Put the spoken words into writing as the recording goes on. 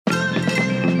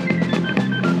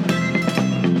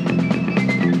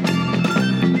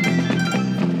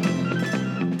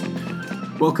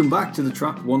Welcome back to the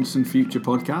Trapped Once and Future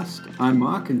podcast. I'm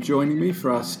Mark, and joining me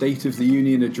for our State of the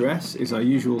Union address is our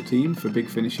usual team for Big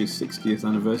Finish's 60th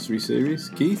anniversary series.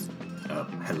 Keith.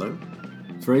 Hello.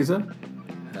 Fraser.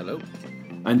 Hello.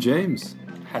 And James.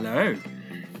 Hello.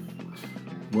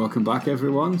 Welcome back,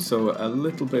 everyone. So a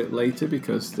little bit later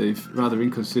because they've rather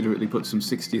inconsiderately put some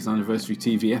 60th anniversary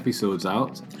TV episodes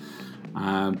out.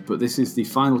 But this is the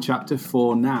final chapter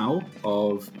for now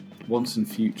of Once and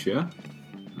Future.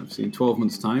 Obviously, in 12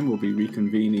 months' time, we'll be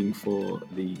reconvening for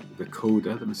the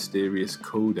coda, the mysterious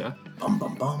coda. Bum,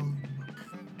 bum, bum.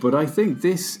 But I think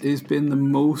this has been the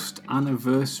most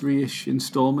anniversary-ish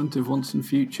instalment of Once and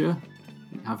Future,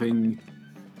 having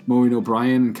Maureen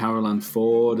O'Brien and Carol Ann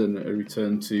Ford and a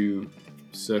return to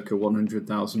circa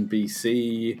 100,000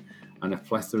 BC and a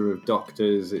plethora of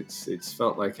doctors. It's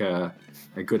felt like a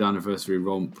good anniversary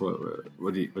romp.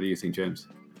 What do you think, James?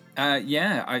 Are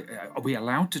we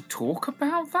allowed to talk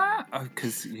about that?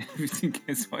 Because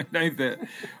I know that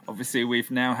obviously we've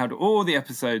now had all the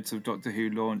episodes of Doctor Who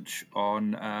launch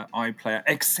on iPlayer,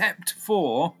 except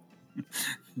for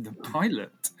the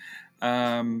pilot,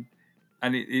 and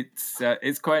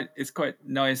it's quite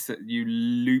nice that you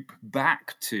loop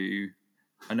back to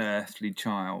an earthly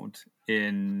child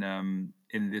in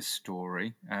this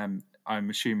story. I'm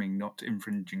assuming not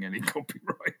infringing any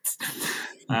copyrights.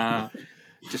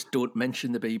 Just don't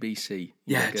mention the BBC.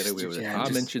 Yeah, get away with it. I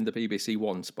mentioned the BBC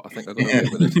once, but I think I got away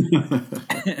with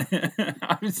it.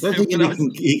 I don't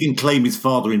think he can claim his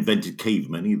father invented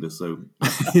cavemen either, so I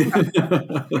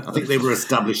think they were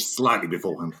established slightly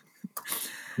beforehand.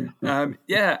 I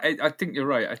think you're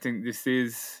right. I think this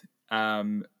is...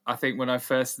 I think when I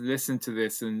first listened to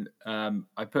this and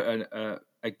I put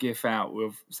a GIF out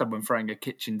with someone throwing a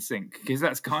kitchen sink, because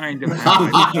that's kind of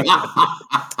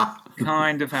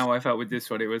how I felt with this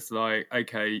one. It was like,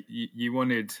 okay, you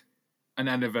wanted an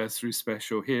anniversary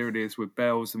special. Here it is with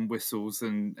bells and whistles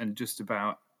and just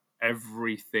about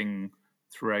everything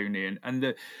thrown in.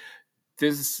 And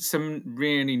there's some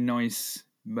really nice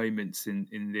moments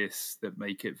in this that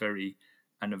make it very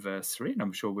anniversary, and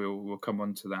I'm sure we'll come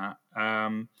on to that.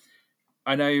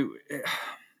 I know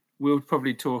we'll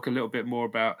probably talk a little bit more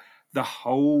about the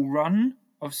whole run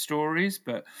of stories,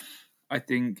 but I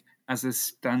think as a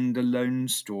standalone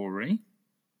story,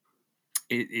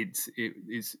 it's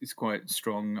quite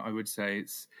strong. I would say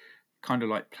it's kind of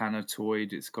like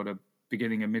Planetoid. It's got a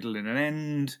beginning, a middle, and an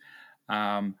end.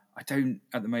 I don't,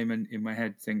 at the moment, in my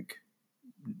head,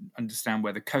 understand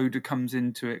where the coda comes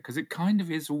into it, because it kind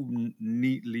of is all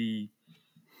neatly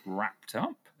wrapped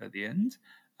up at the end.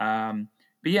 But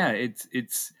yeah,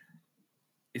 it's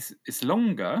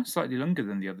longer, slightly longer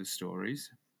than the other stories,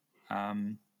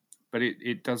 but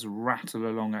it does rattle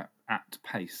along at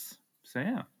pace.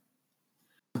 So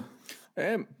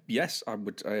yeah. Yes, I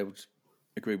would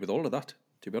agree with all of that.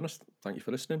 To be honest, thank you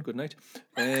for listening. Good night.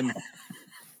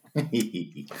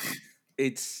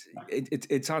 It's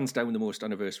hands down the most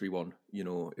anniversary one. You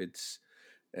know, it's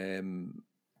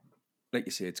like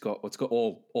you say, it's got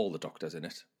all the Doctors in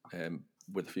it,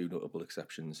 with a few notable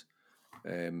exceptions.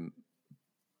 For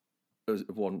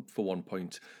one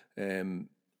point, it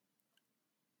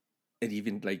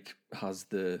even has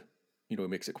it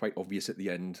makes it quite obvious at the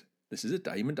end. This is a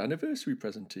diamond anniversary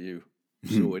present to you.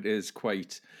 So it is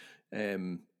quite,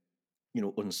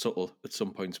 unsubtle at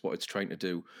some points what it's trying to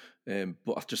do.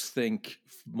 But I just think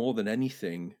more than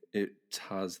anything, it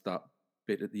has that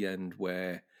bit at the end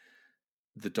where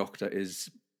the Doctor is,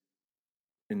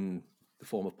 in the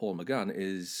form of Paul McGann,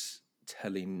 is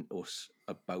telling us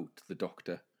about the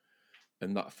Doctor.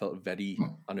 And that felt very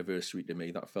anniversary to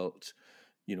me. That felt,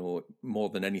 more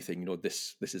than anything,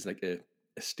 this is like a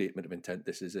statement of intent.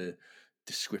 This is a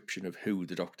description of who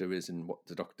the Doctor is and what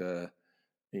the Doctor,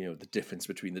 the difference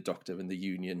between the Doctor and the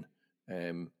Union,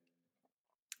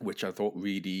 which I thought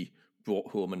really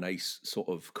brought home a nice sort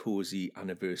of cozy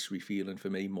anniversary feeling for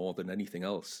me more than anything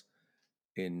else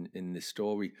in this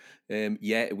story.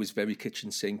 It was very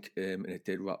kitchen sink, and it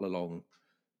did rattle along.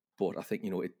 But I think,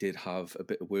 it did have a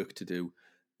bit of work to do.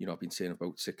 I've been saying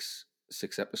about six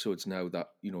episodes now that,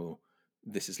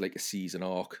 this is like a season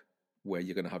arc where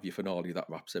you're going to have your finale that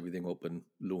wraps everything up. And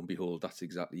lo and behold, that's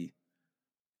exactly,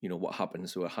 what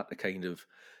happens. So I had to kind of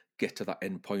get to that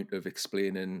end point of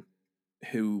explaining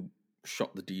who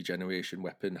shot the degeneration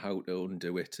weapon, how to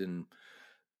undo it, and,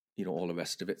 all the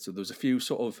rest of it. So there's a few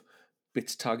sort of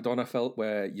bits tagged on, I felt,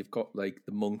 where you've got like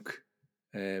the monk,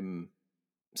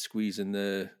 squeezing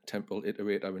the temporal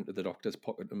iterator into the Doctor's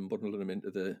pocket and bundling him into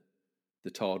the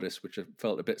TARDIS, which I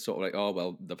felt a bit sort of like, oh,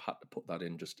 well, they've had to put that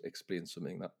in just to explain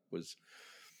something that was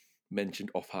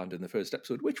mentioned offhand in the first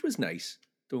episode, which was nice.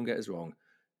 Don't get us wrong.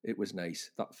 it was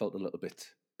nice. That felt a little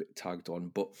bit tagged on,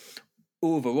 but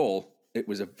overall, it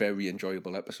was a very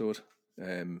enjoyable episode.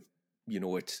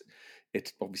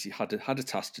 It obviously had a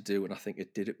task to do, and I think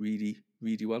it did it really,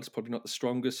 really well. It's probably not the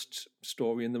strongest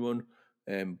story in the run,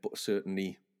 but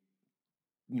certainly,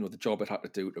 the job it had to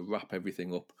do to wrap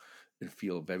everything up and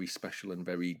feel very special and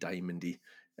very diamondy,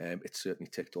 it certainly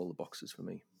ticked all the boxes for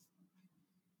me.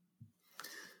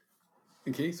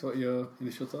 And Keith, what are your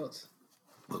initial thoughts?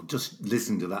 Well, just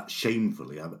listening to that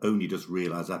shamefully, I've only just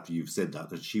realised after you've said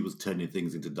that she was turning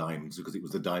things into diamonds because it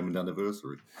was the diamond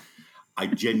anniversary. I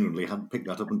genuinely hadn't picked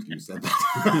that up until you said that.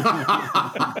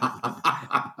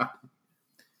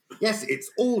 Yes, it's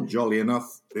all jolly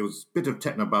enough. There was a bit of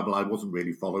technobabble I wasn't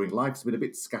really following. Life's been a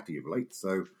bit scatty of late,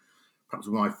 so perhaps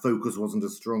my focus wasn't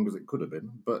as strong as it could have been.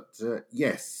 But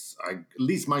yes, I at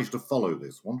least managed to follow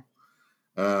this one.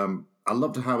 I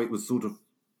loved how it was sort of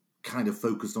kind of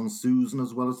focused on Susan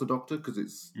as well as the Doctor,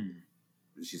 because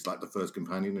she's like the first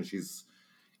companion and she's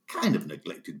kind of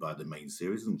neglected by the main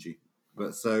series, isn't she?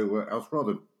 But so I was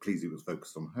rather pleased it was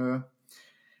focused on her.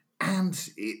 And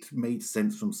it made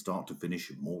sense from start to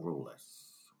finish, more or less.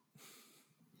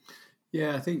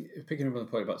 Yeah, I think picking up on the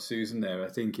point about Susan there, I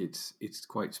think it's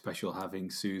quite special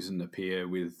having Susan appear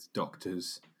with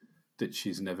doctors that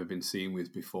she's never been seen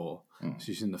with before.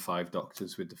 She's in the 5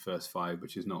 Doctors with the first 5, but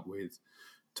she's not with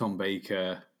Tom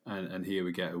Baker, and here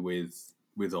we get her with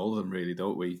all of them, really,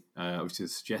 don't we? Which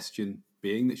is a suggestion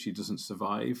being that she doesn't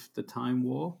survive the Time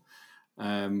War.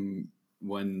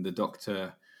 When the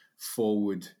Doctor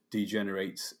forward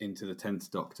degenerates into the 10th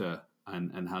Doctor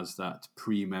and has that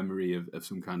pre-memory of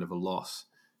some kind of a loss,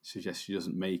 suggests she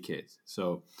doesn't make it.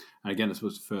 So, and again, I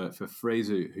suppose for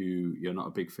Fraser, who you're not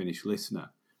a big Finnish listener,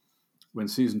 when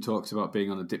Susan talks about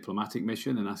being on a diplomatic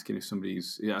mission and asking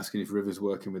if River's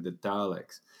working with the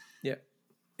Daleks,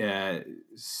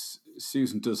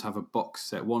 Susan does have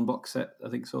one box set, I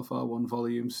think so far, 1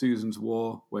 volume, Susan's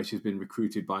War, where she's been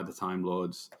recruited by the Time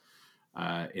Lords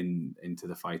into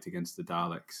the fight against the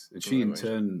Daleks. And she in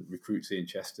turn recruits Ian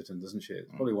Chesterton, doesn't she? It's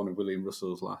probably one of William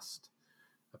Russell's last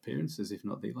appearances, if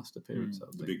not the last appearance.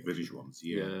 The big British ones,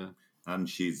 yeah. And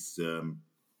she's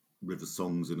River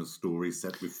songs in a story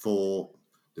set before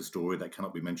the story that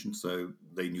cannot be mentioned, so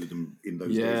they knew them in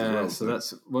those days as well. So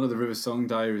that's one of the River Song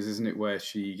diaries, isn't it, where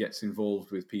she gets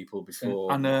involved with people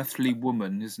before. An Unearthly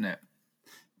Woman, isn't it?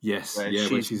 Yes, where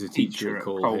she's a teacher at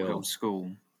Coal Hill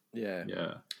School. Yeah.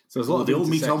 So there's a lot of they all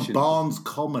meet on Barnes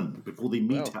Common before they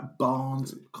meet at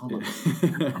Barnes Common.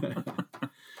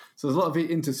 So there's a lot of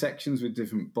intersections with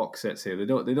different box sets here. They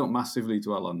don't massively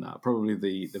dwell on that. Probably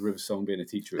the River Song being a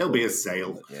teacher. There'll be a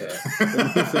sale. Yeah.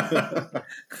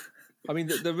 I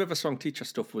mean, the River Song teacher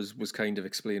stuff was kind of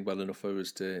explained well enough for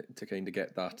us to kind of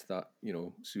get that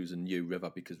Susan knew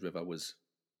River because River was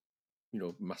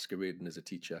masquerading as a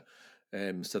teacher.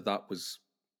 So that was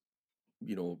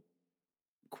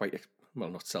quite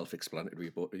not self-explanatory,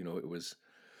 but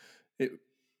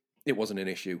it wasn't an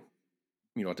issue.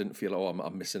 I didn't feel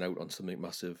I'm missing out on something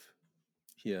massive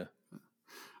here.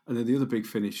 And then the other big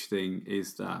Finish thing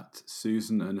is that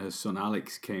Susan and her son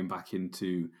Alex came back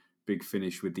into Big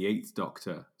Finish with the 8th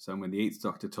Doctor. So when the 8th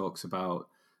Doctor talks about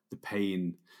the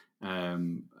pain,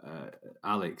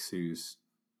 Alex, who's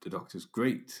the Doctor's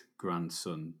great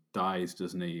grandson, dies,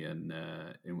 doesn't he? And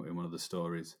in one of the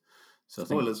stories. So I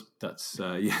think spoilers. That's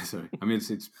sorry. I mean,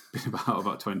 it's been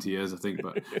about 20 years, I think,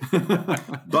 but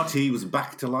but he was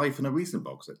back to life in a recent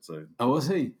box set. So was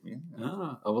he? Yeah.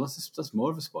 Well, that's more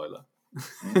of a spoiler.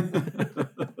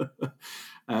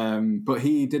 But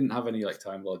he didn't have any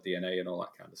Time Lord DNA and all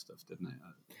that kind of stuff, didn't he?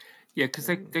 Yeah, because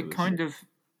they kind of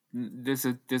there's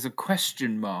a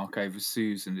question mark over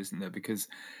Susan, isn't there? Because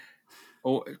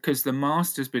the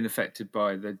Master's been affected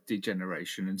by the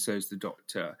degeneration, and so's the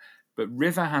Doctor. But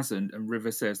River hasn't, and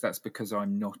River says that's because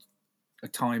I'm not a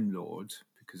Time Lord,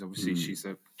 because obviously she's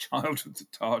a child of the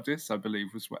TARDIS, I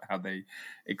believe was how they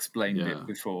explained it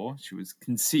before. She was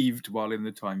conceived while in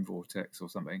the time vortex or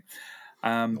something.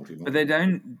 But they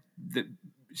don't...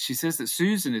 She says that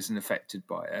Susan isn't affected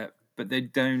by it, but they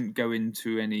don't go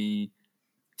into any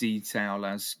detail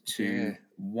as to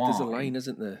why. There's a line,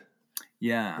 isn't there?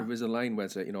 Yeah. There is a line where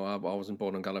it's I wasn't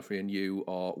born on Gallifrey and you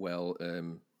are,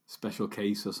 special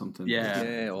case or something.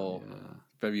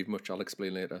 Very much. I'll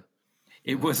explain later.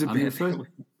 It was a bit. It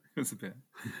was a bit.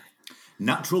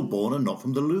 Natural born and not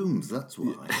from the looms. That's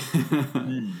why.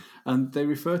 And they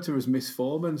refer to her as Miss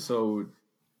Foreman. So,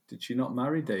 did she not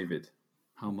marry David?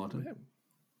 How modern?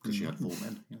 Because she had 4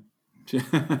 men. Yeah.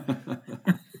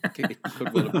 It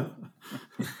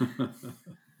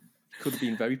could have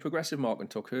been very progressive, Mark, and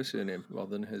took her surname rather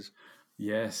than his.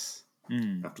 Yes.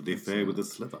 after the affair with the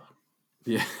Sliver.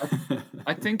 Yeah.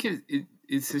 I think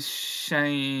it's a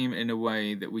shame in a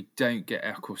way that we don't get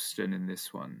Eccleston in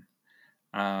this one.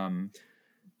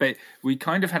 But we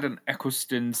kind of had an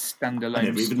Eccleston standalone I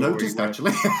never even story noticed, where-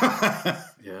 actually.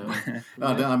 Yeah.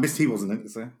 I missed he wasn't in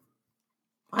it, so.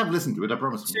 I haven't listened to it, I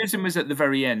promise. Susan was at the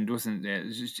very end, wasn't it? It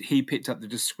was just, he picked up the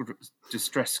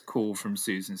distress call from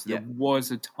Susan. So there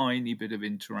was a tiny bit of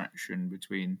interaction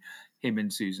between him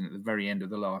and Susan at the very end of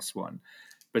the last one.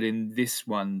 But in this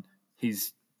one,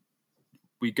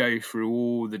 we go through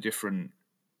all the different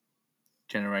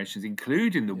generations,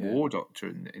 including the War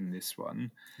Doctor in this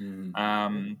one,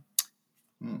 and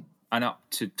up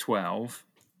to 12.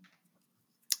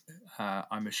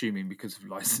 I'm assuming because of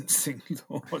licensing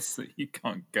laws that you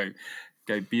can't go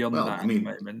beyond that at the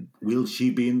moment. Will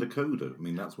she be in the coda? I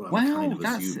mean, that's what I'm kind of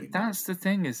assuming. That's the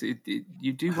thing, is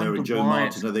you do Her wonder and Joe why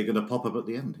Martin, are they going to pop up at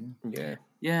the end?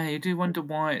 Yeah, you do wonder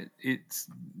why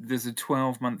there's a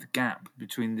 12-month gap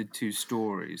between the two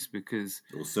stories, because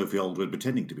Or Sophie Aldred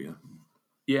pretending to be her.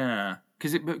 Yeah,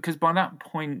 because by that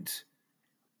point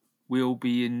we'll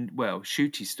be in. Well,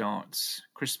 Shooty starts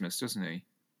Christmas, doesn't he?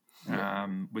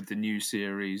 With the new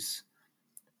series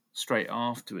straight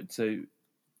afterwards. So,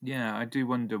 yeah, I do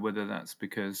wonder whether that's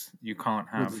because you can't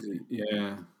have.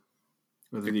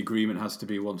 Whether the agreement has to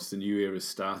be once the new era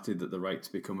started that the rights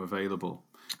become available.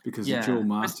 Because the Joe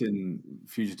Martin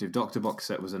Fugitive Doctor box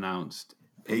set was announced.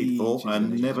 Paid for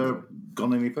and never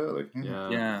gone any further.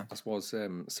 Yeah. That was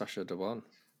Sacha Dhawan.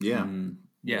 Yeah.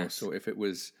 Yeah. So if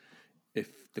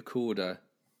the coda,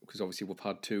 because obviously we've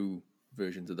had 2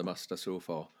 versions of the Master so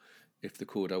far, if the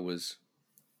coda was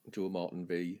Joe Martin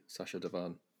v Sacha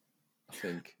Dhawan, I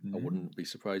think I wouldn't be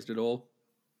surprised at all.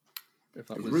 If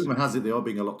that was... Rumour has it they are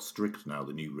being a lot strict now,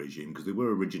 the new regime, because they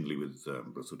were originally with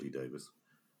Russell T Davies.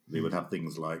 They would have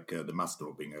things like the Master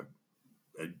being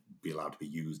be allowed to be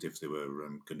used if they were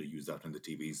going to use that in the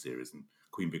TV series, and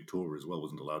Queen Victoria as well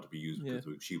wasn't allowed to be used because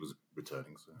she was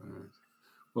returning. So.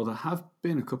 Well, there have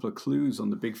been a couple of clues on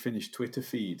the Big Finish Twitter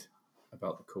feed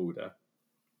about the coda.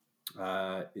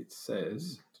 It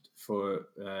says for...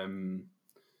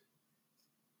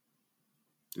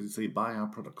 Does it say buy our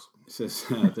products? It says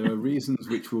there are reasons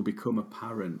which will become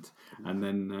apparent, and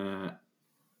then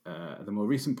the more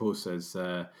recent post says,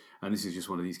 and this is just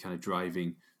one of these kind of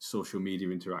driving social media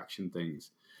interaction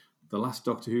things. The last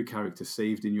Doctor Who character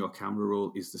saved in your camera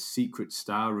roll is the secret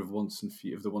star of the Once and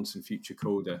Future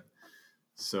coda.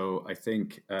 So I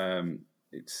think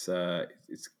it's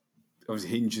obviously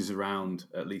hinges around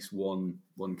at least one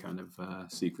kind of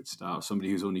secret star,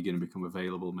 somebody who's only going to become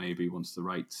available maybe once the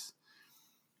rights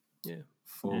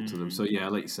fall to them. So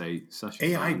like you say, Sacha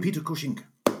AI Peter Cushing,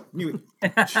 knew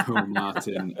it. Joe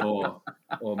Martin, or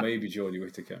maybe Jodie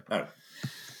Whittaker. Oh,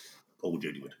 old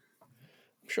Jodie Whittaker.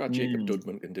 I'm sure Jacob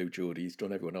Dudman can do Jodie. He's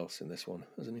done everyone else in this one,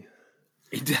 hasn't he?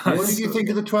 He does. What did you think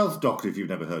of the 12th Doctor if you've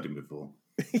never heard him before?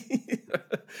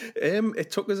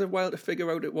 It took us a while to figure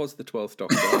out it was the 12th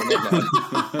Doctor.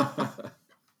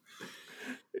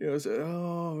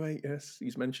 Oh, right, yes,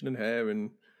 he's mentioning hair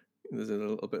and there's a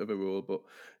little bit of a role, but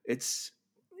it's...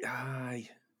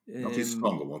 Not his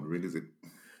stronger one, really, is it?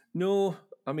 No,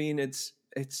 I mean, it's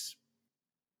a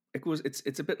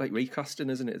bit like recasting,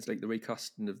 isn't it? It's like the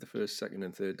recasting of the first, second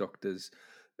and third Doctors,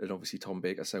 and obviously Tom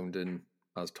Baker sounding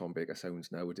as Tom Baker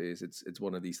sounds nowadays. It's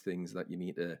one of these things that you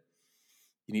need to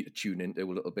tune into a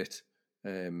little bit,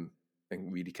 and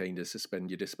really kind of suspend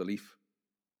your disbelief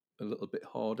a little bit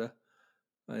harder.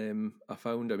 I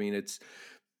found. I mean, it's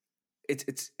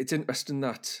interesting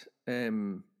that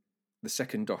the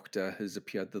second Doctor has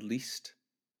appeared the least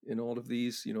in all of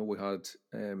these. You know, we had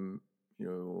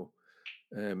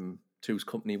Two's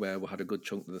Company, where we had a good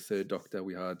chunk of the third Doctor.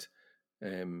 We had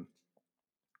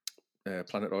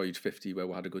Planetoid 50, where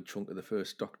we had a good chunk of the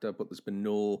first Doctor, but there's been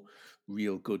no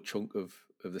real good chunk of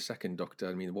the second Doctor.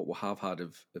 I mean, what we have had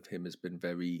of him has been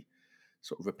very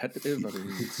sort of repetitive. I mean,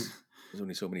 there's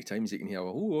only so many times you can hear,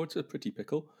 "Oh, it's a pretty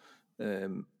pickle."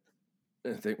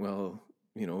 I think, well,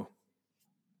 you know,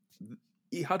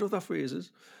 he had other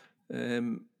phrases.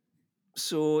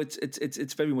 So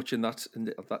it's very much in that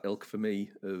ilk for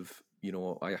me of, you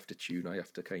know, I have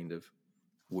to kind of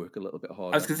work a little bit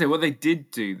harder. I was going to say, what they did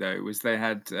do, though, was they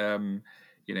had,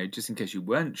 just in case you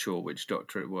weren't sure which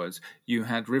Doctor it was, you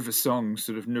had River Song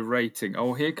sort of narrating,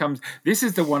 "Oh, here comes, this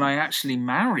is the one I actually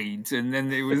married." And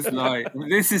then it was like,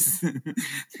 this is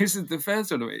the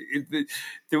first one.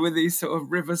 There were these sort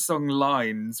of River Song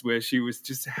lines where she was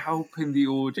just helping the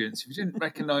audience. If you didn't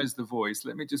recognise the voice,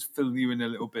 let me just fill you in a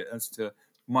little bit as to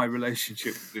my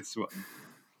relationship with this one.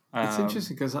 It's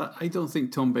interesting because I don't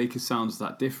think Tom Baker sounds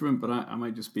that different, but I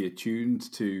might just be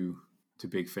attuned to to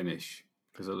Big Finish?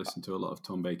 Because I listen to a lot of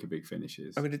Tom Baker Big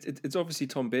Finishes. I mean, it's obviously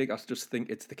Tom Baker. I just think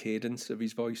it's the cadence of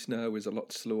his voice now is a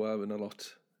lot slower and a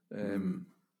lot,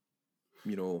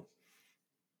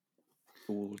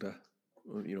 older.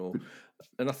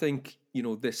 And I think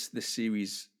this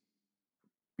series,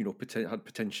 had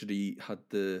potentially had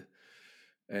the,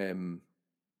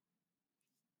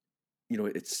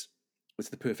 it's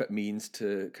the perfect means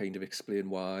to kind of explain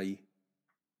why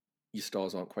your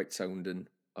stars aren't quite sounding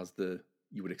as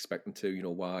you would expect them to.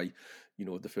 Why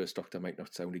the first Doctor might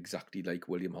not sound exactly like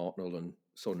William Hartnell and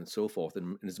so on and so forth.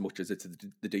 And as much as it's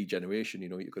the degeneration,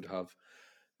 you could have.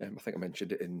 I think I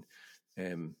mentioned it in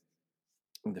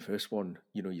the first one.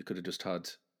 You could have just had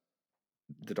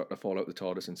the Doctor fall out the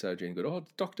TARDIS and Sarah Jane go, "Oh,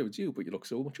 Doctor, it's you, but you look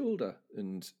so much older."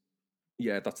 And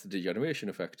yeah, that's the degeneration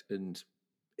effect, and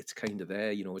it's kind of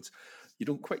there. It's you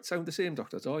don't quite sound the same,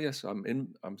 Doctor. It's, oh yes,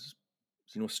 I'm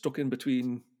stuck in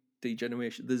between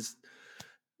degeneration. There's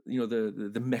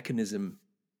the mechanism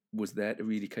was there to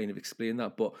really kind of explain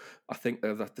that, but I think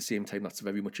that at the same time that's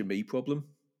very much a me problem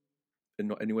and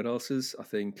not anyone else's. I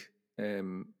think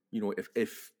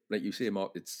if like you say,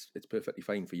 Mark, it's perfectly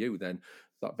fine for you, then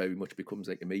that very much becomes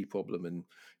like a me problem, and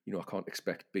I can't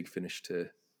expect Big Finish to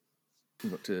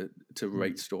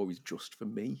write stories just for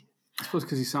me. I suppose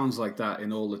because he sounds like that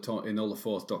in all the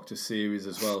Fourth Doctor series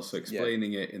as well. So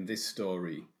explaining it in this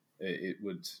story, it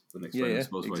wouldn't explain, I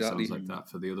suppose, why it sounds like that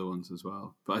for the other ones as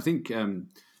well. But I think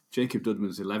Jacob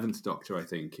Dudman's 11th Doctor, I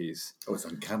think, is... Oh, it's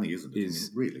uncanny, isn't it? It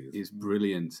really is. Is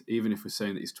brilliant, even if we're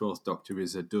saying that his 12th Doctor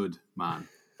is a dud man.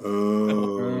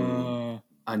 Oh.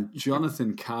 And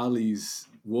Jonathan Carley's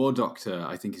War Doctor,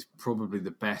 I think, is probably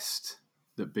the best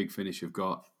that Big Finish have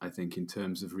got, I think, in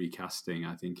terms of recasting.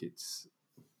 I think it's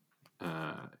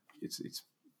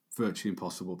virtually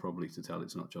impossible, probably, to tell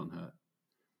it's not John Hurt.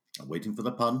 I'm waiting for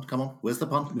the pun. Come on, where's the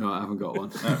pun? No, I haven't got one.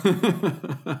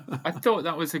 I thought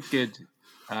that was a good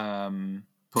pun.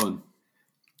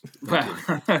 Well,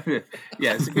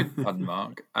 yeah, it's a good pun,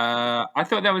 Mark. I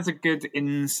thought that was a good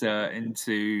insert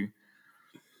into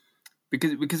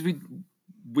because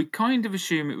we kind of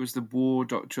assume it was the War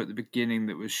Doctor at the beginning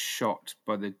that was shot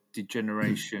by the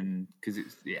degeneration because it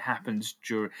happens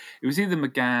during. It was either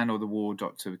McGann or the War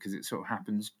Doctor because it sort of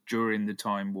happens during the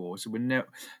Time War, so we're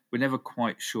never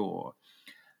quite sure.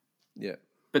 Yeah,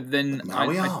 but then now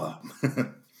we are.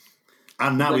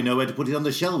 And now we know where to put it on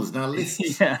the shelves in our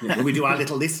list. Yeah. When we do our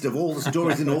little list of all the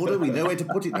stories in order, we know where to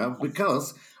put it now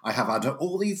because I have had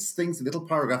all these things, a little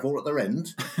paragraph all at their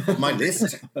end of my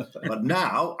list. But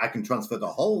now I can transfer the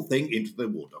whole thing into the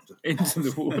War Doctor. Into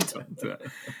the War Doctor.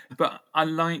 But I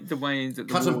like the way that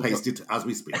the cut and paste it as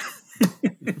we speak.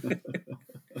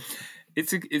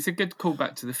 It's a good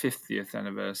callback to the 50th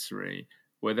anniversary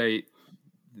where the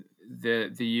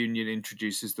Union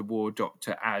introduces the War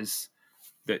Doctor as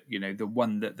that, the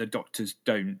one that the Doctors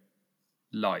don't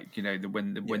like,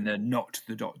 when they're not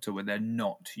the Doctor, when they're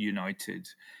not united,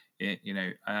 and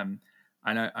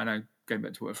I going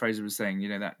back to what Fraser was saying,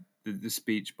 that the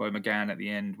speech by McGann at the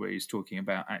end where he's talking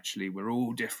about actually we're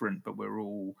all different but we're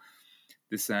all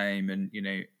the same, and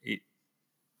the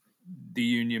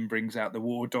Union brings out the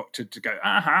War Doctor to go,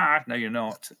 aha, no you're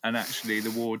not, and actually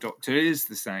the War Doctor is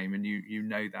the same, and you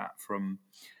know that from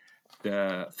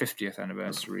the 50th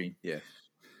anniversary. Yeah.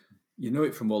 You know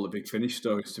it from all the Big Finish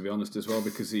stories, to be honest, as well,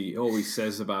 because he always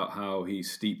says about how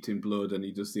he's steeped in blood and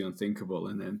he does the unthinkable,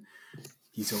 and then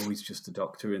he's always just a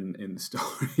Doctor in the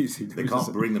stories. They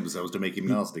can't bring themselves to make him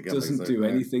nasty. He doesn't do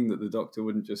anything that the Doctor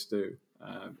wouldn't just do.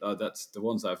 That's the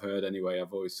ones I've heard anyway.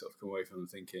 I've always sort of come away from them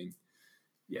thinking,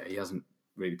 yeah, he hasn't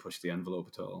really pushed the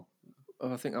envelope at all.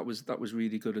 I think that was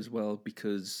really good as well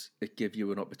because it gave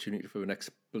you an opportunity for an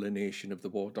explanation of the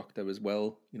War Doctor as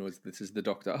well. This is the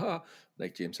Doctor.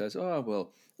 Like James says,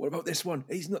 well, what about this one?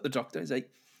 He's not the Doctor. He's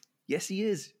like, yes, he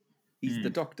is. He's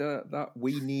the Doctor that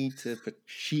we need to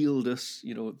shield us.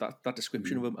 That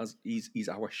description of him as he's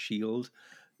our shield.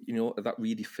 That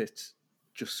really fits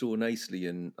just so nicely.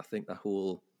 And I think that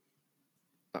whole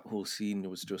scene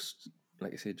was just,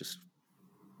 like I said, just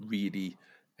really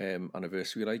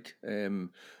anniversary-like. And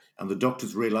the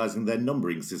Doctors realising their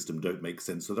numbering system don't make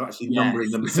sense, so they're actually numbering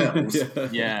themselves.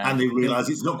 Yeah. And they realise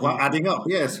it's not quite adding up.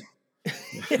 Yes.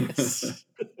 Yes.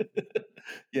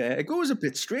 Yeah, it goes a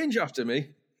bit strange after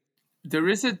me. There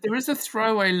is a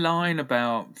throwaway line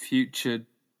about future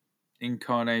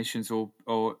incarnations, or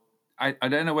I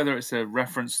don't know whether it's a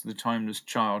reference to the Timeless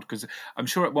Child, because I'm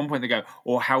sure at one point they go,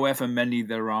 or however many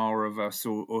there are of us,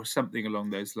 or something along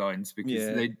those lines, because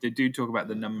they do talk about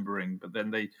the numbering, but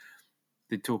then they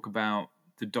talk about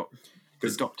the Doctor.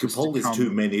 Because Capaldi's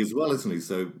too many as well, isn't he?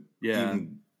 So yeah.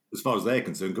 As far as they're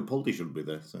concerned, Capaldi shouldn't be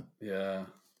there. So Yeah.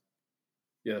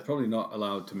 Yeah, they're probably not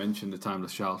allowed to mention the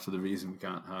Timeless Child for the reason we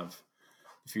can't have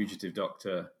the Fugitive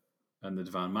Doctor and the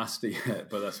Divine Master yet,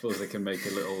 but I suppose they can make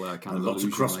a little kind and of lots of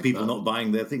allusion cross like people that. not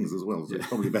buying their things as well. So it's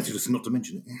probably better just not to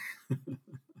mention it.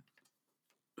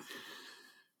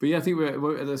 But yeah, I think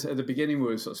we're at the beginning we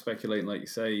were sort of speculating, like you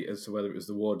say, as to whether it was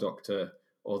the War Doctor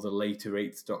or the later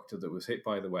Eighth Doctor that was hit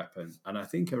by the weapon. And I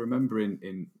think I remember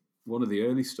in one of the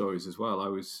early stories as well, I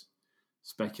was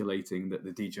speculating that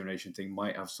the degeneration thing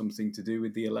might have something to do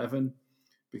with the 11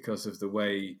 because of the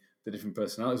way the different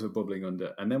personalities were bubbling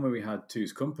under. And then when we had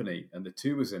Two's Company and the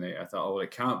Two was in it, I thought, oh, well, it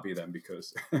can't be them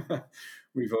because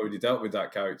we've already dealt with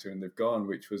that character and they've gone,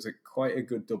 which was quite a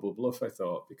good double bluff, I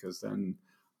thought, because then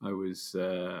I was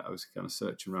kind of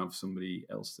searching around for somebody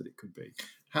else that it could be.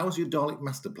 How's your Dalek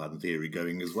master plan theory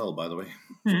going as well, by the way?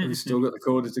 We've still got the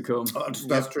quarter to come.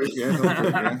 That's true,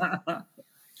 yeah.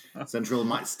 Central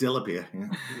might still appear. Yeah.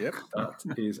 Yep.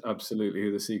 That is absolutely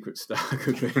who the secret star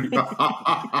could be. They've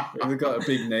got a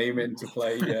big name into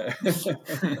play, yeah.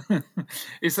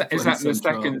 Is that the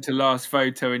second to last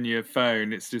photo in your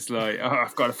phone? It's just like, oh,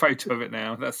 I've got a photo of it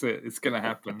now. That's it. It's going to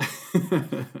happen.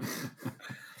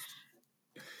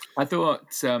 I thought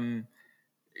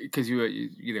because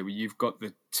you've got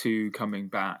the Two coming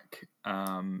back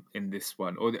in this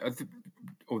one,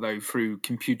 although through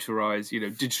computerized,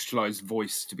 digitalized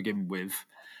voice to begin with,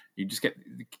 you just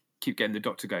keep getting the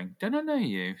Doctor going, "Don't I know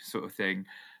you?" sort of thing.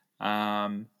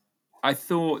 I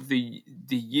thought the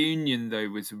union though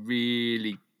was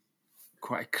really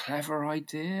quite a clever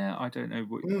idea. I don't know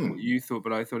what you thought,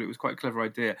 but I thought it was quite a clever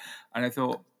idea, and I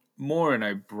thought Maureen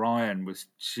O'Brien was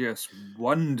just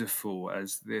wonderful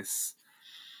as this,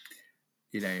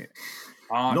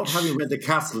 Not having read the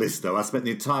cast list, though, I spent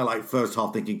the entire first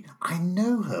half thinking, I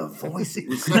know her voice. It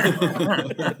was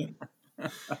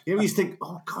you always think,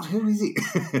 oh God, who is it?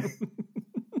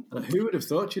 Who would have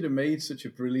thought she'd have made such a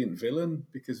brilliant villain?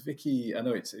 Because Vicky, I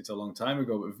know it's a long time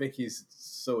ago, but Vicky's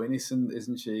so innocent,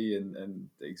 isn't she? And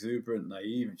exuberant,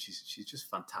 naive, and she's just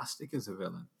fantastic as a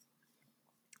villain.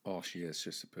 Oh, she is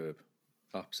just superb,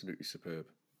 absolutely superb.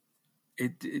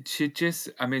 It should just,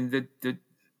 I mean, the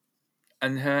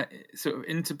and her sort of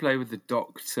interplay with the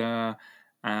Doctor,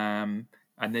 and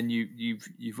then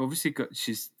you've obviously got,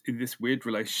 she's in this weird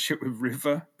relationship with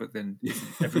River, but then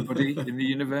everybody in the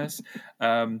universe,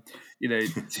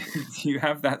 you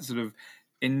have that sort of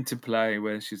interplay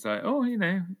where she's like, oh,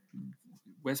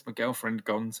 where's my girlfriend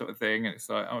gone, sort of thing, and it's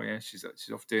like, oh yeah, she's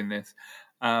off doing this,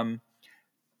 but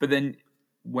then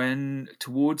when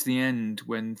towards the end,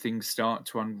 when things start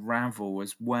to unravel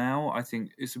as well, I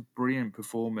think it's a brilliant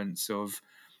performance of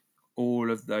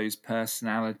all of those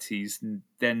personalities and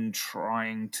then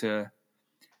trying to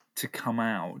come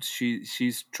out.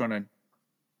 She's trying to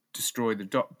destroy the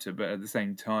Doctor, but at the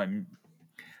same time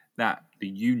that the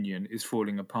union is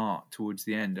falling apart towards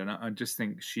the end, and I just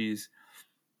think she's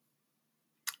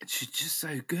just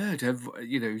so good.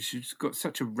 She's got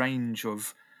such a range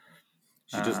of.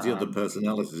 She does the other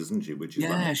personalities, isn't she? Which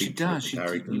is she does.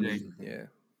 Yeah.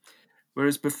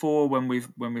 Whereas before, when we've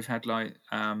had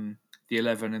the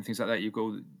 11 and things like that, you've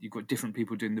got different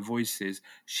people doing the voices.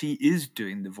 She is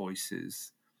doing the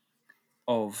voices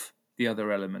of the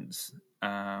other elements.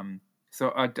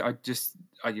 So I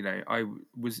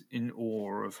was in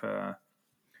awe of her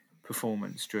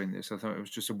performance during this. I thought it was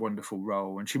just a wonderful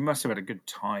role, and she must have had a good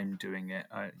time doing it.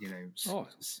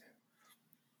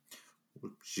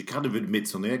 She kind of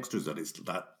admits on the extras that it's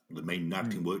the main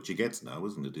acting work she gets now,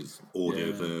 isn't it? Is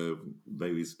audio for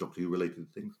various Doctor Who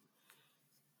related things,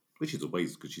 which is a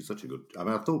waste because she's such a good. I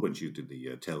mean, I thought when she did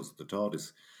the Tales of the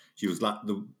TARDIS, she was like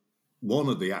one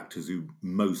of the actors who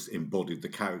most embodied the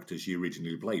character she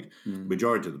originally played. The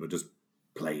majority of them are just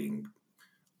playing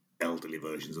elderly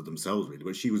versions of themselves, really.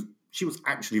 But she was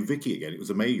actually Vicky again. It was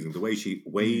amazing the way she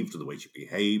waved, the way she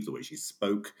behaved, the way she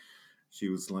spoke. She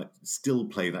was still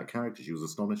playing that character. She was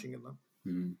astonishing in that.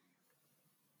 Mm.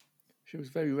 She was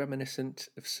very reminiscent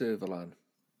of Servalan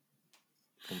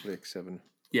from Blake 7.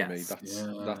 Yeah,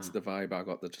 that's the vibe I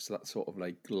got. Just that sort of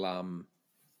glam,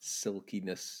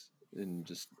 silkiness, and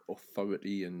just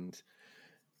authority and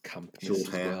campness Short as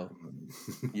hair. well.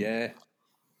 Yeah,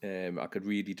 I could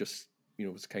really just it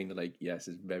was kind of yes,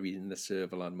 it's very in the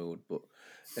Servalan mode. But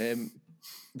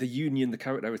the Union, the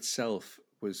character itself,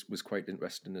 was quite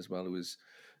interesting as well. It was,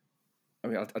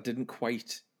 I didn't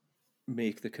quite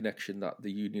make the connection that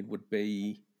the Union would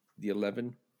be the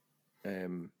 11,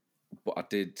 but I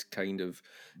did kind of,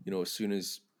 as soon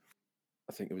as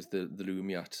I think it was the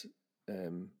Lumiat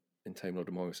in Time Lord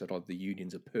of Morris said, "Oh, the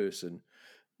Union's a person,"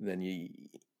 then you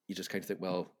just kind of think,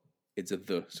 well, it's a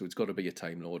the, so it's got to be a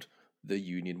Time Lord. The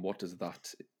Union, what does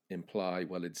that imply?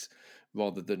 Well, it's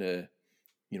rather than a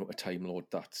Time Lord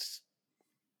that's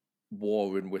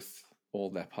warring with all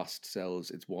their past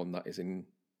selves, it's one that is in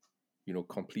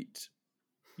complete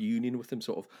union with them,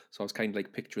 sort of. So I was kind of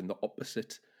like picturing the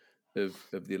opposite of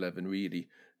the 11, really.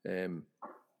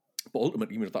 But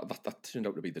ultimately, that turned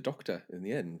out to be the Doctor in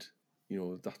the end.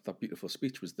 That beautiful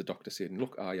speech was the Doctor saying,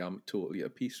 look, I am totally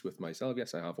at peace with myself.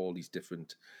 Yes, I have all these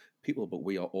different people, but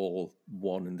we are all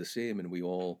one and the same, and we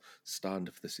all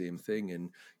stand for the same thing.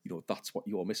 And, that's what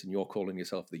you're missing. You're calling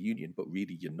yourself the Union, but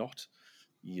really you're not.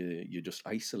 You're just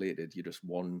isolated. You're just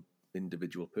one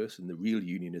individual person. The real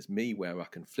Union is me, where I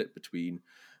can flip between,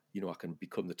 I can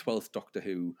become the 12th Doctor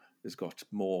who has got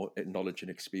more knowledge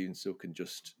and experience, so can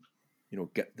just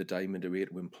get the Diamond Array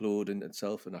to implode in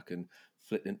itself, and I can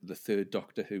flit into the 3rd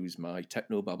Doctor, who's my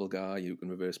techno-babble guy, who can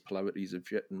reverse polarities of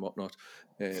shit and whatnot.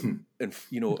 And,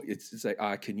 it's like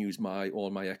I can use all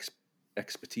my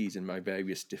expertise in my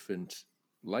various different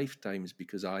lifetimes,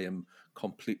 because I am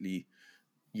completely,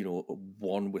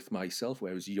 one with myself,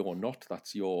 whereas you're not.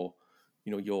 That's your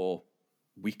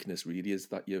weakness, really, is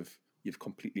that you've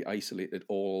completely isolated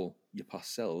all your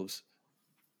past selves,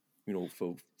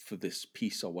 for this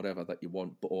piece or whatever that you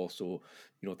want, but also,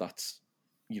 that's,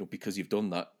 because you've done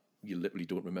that, you literally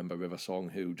don't remember River Song,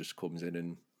 who just comes in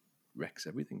and wrecks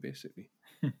everything, basically.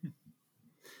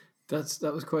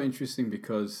 That was quite interesting,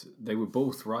 because they were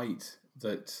both right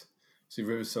that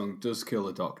River Song does kill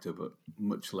the Doctor, but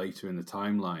much later in the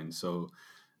timeline. So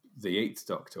the 8th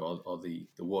Doctor, or the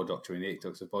War Doctor in the 8th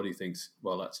Doctor's body, thinks,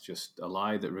 well, that's just a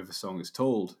lie that River Song has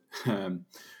told.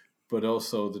 But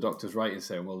also the Doctor's right in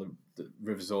saying, well, the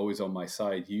River's always on my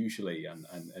side usually, and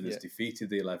has defeated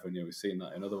the 11. We've seen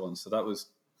that in other ones. So that was,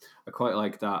 I quite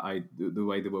like that. The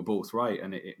way they were both right,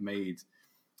 and it made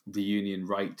the Union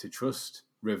right to trust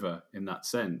River in that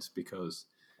sense, because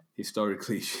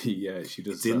historically she does.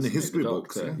 It's in the history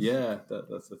books. Yeah,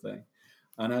 that's the thing.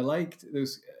 And I liked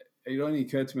it only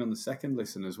occurred to me on the second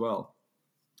listen as well,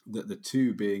 that the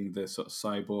two being the sort of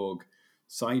cyborg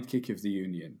sidekick of the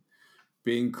Union,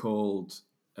 being called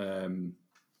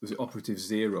was it Operative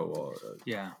Zero, or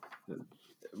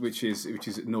which is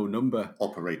no number,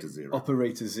 Operator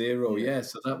Zero. Yeah.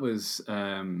 So that was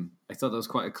I thought that was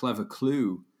quite a clever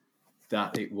clue,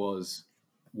 that it was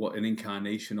an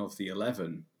incarnation of the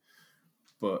 11,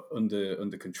 but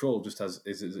under control, just as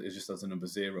a number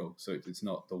 0. So it's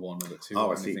not the 1 or the 2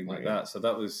 or anything like that. So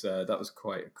that was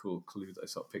quite a cool clue that I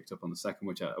sort of picked up on the second,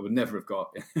 which I would never have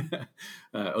got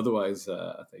otherwise.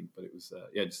 I think, but it was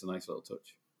just a nice little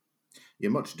touch.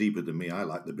 You're much deeper than me. I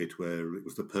like the bit where it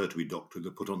was the Pertwee Doctor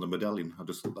that put on the medallion. I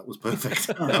just thought that was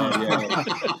perfect.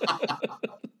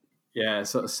 Yeah,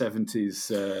 sort of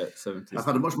 70s. I've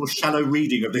had a much more shallow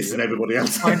reading of this than everybody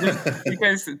else.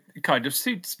 It kind of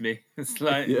suits me. It's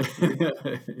like...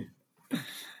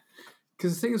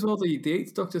 Because the thing as well, the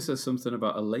 8th Doctor says something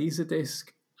about a laser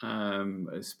disc,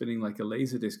 spinning like a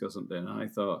laser disc or something. And I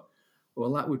thought,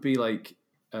 well, that would be like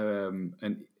a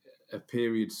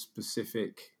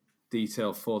period-specific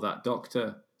detail for that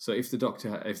Doctor. So if the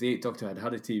 8th Doctor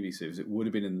had a TV series, it would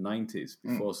have been in the 90s,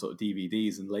 before sort of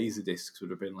DVDs and laser discs would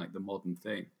have been like the modern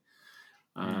thing.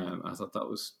 I thought that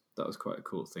was quite a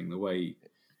cool thing. The way,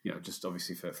 just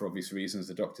obviously for obvious reasons,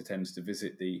 the Doctor tends to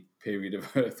visit the period of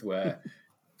Earth where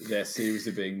their series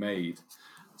are being made.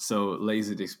 So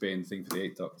laserdisc being the thing for the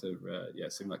 8th Doctor,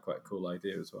 seemed like quite a cool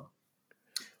idea as well.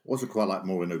 Also quite like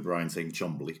Maureen O'Brien saying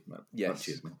Chumbly. Yes.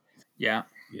 Yeah.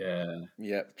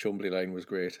 Chumbly line was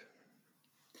great.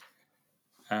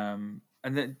 And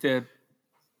the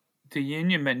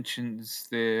Union mentions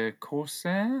the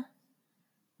Corsair,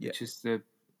 which is the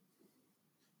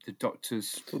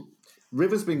Doctor's...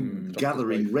 River's been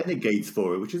gathering renegades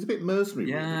for it, which is a bit mercenary.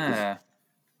 Yeah.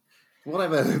 Really,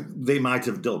 whatever they might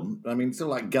have done, I mean, still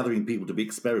like gathering people to be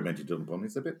experimented upon.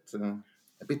 It's a bit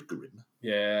grim.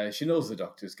 Yeah, she knows the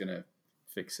Doctor's going to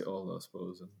fix it all, I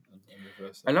suppose, and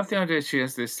reverse it. I love the idea she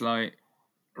has this like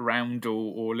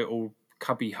roundel or little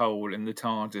cubby hole in the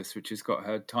TARDIS, which has got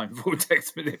her time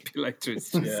vortex manipulator.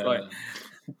 It's just like...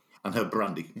 And her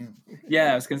brandy.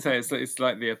 Yeah, I was going to say, it's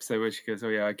like the episode where she goes, oh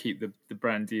yeah, I keep the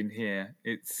brandy in here.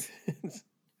 It's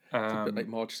a bit like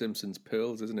Marge Simpson's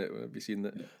pearls, isn't it? Have you seen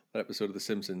that episode of The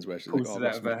Simpsons where she's like, oh,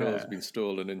 lots of my pearls have been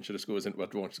stolen, and she just goes into a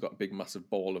drawer and she's got a big massive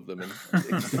ball of them. And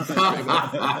it's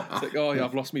like, oh yeah,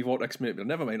 I've lost my vortex manipulator.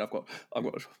 Never mind, I've got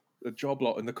a job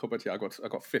lot in the cupboard here. I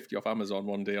got 50 off Amazon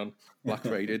one day on Black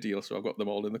Friday deal, so I've got them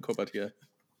all in the cupboard here.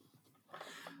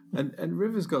 And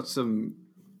River's got some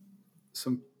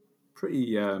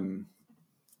pretty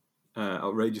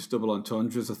outrageous double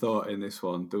entendres, I thought, in this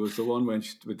one. There was the one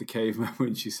with the caveman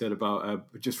when she said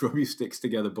about just rub your sticks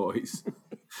together, boys.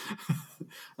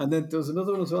 And then there was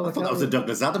another one as well. I thought that was a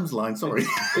Douglas Adams line. Sorry,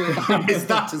 I missed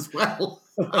that as well.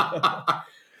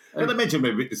 But I mentioned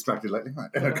me a bit distracted lately.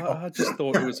 I just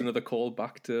thought it was another call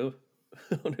back to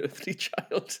Unearthly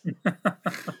Child.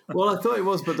 Well, I thought it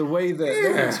was, but the way that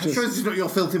it's just, sure it's not your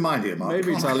filthy mind here, Mark.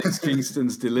 Maybe it's Alex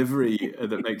Kingston's delivery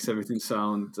that makes everything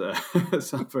sound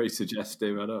very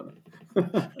suggestive. I don't know.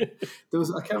 I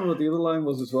can't remember what the other line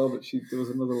was as well, but there was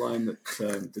another line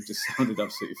that just sounded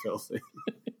absolutely filthy.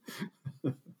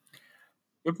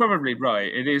 You're probably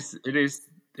right. It is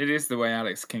the way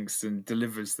Alex Kingston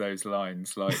delivers those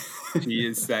lines. Like she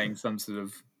is saying some sort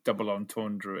of double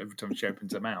entendre every time she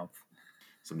opens her mouth.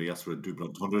 Somebody asks for a double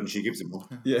entendre and she gives him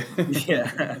one. Yeah.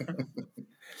 Yeah.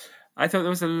 I thought there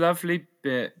was a lovely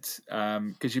bit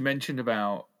because you mentioned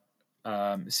about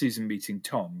Susan meeting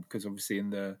Tom, because obviously in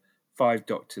the Five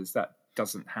Doctors that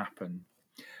doesn't happen.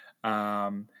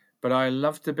 But I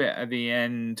loved the bit at the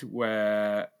end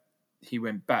where he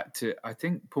went back to, I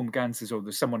think Paul McGann says,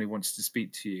 there's someone who wants to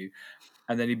speak to you.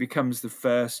 And then he becomes the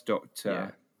first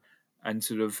Doctor and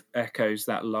sort of echoes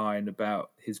that line about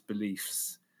his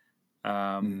beliefs,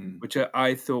 which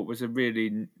I thought was a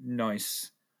really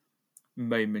nice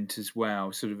moment as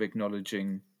well, sort of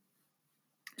acknowledging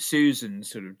Susan's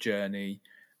sort of journey.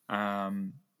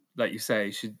 Like you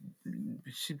say, she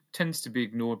tends to be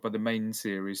ignored by the main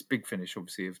series. Big Finish,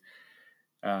 obviously,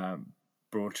 have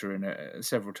brought her in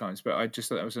several times, but I just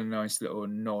thought that was a nice little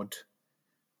nod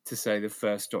to say the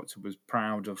first Doctor was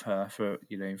proud of her for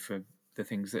the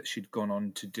things that she'd gone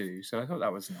on to do. So I thought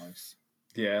that was nice.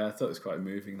 Yeah, I thought it was quite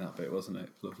moving, that bit, wasn't it?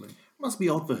 Lovely. It must be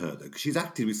odd for her, though, because she's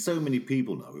acted with so many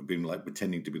people now who've been like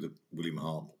pretending to be the William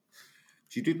Hartnell.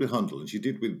 She did with Hundle and she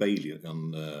did with Bailey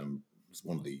on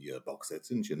one of the box sets,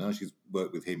 didn't she? Now she's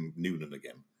worked with him, Noonan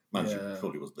again. Man, she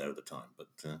probably wasn't there at the time, but...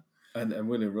 And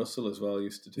William Russell as well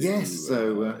used to do. Yes,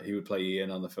 he would play Ian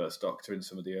on the First Doctor in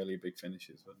some of the earlier Big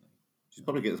Finishes, wouldn't he? She's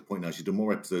probably getting to the point now she's done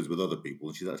more episodes with other people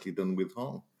than she's actually done with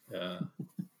Hartnell. Yeah.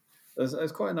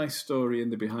 There's quite a nice story in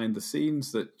the behind the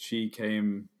scenes that she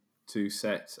came to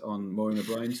set on Maureen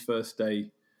O'Brien's first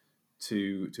day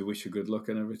to wish her good luck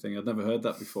and everything. I'd never heard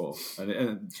that before.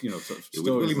 And sort of with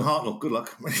William Hartnell, good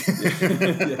luck.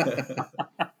 Yeah.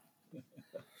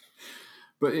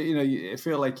 But I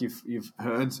feel like you've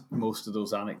heard most of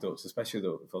those anecdotes, especially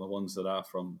for the ones that are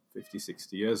from 50,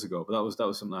 60 years ago. But that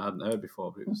was something I hadn't heard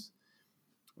before. But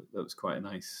that was quite a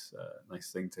nice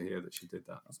thing to hear that she did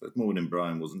that. I suppose Maureen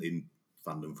O'Brien wasn't in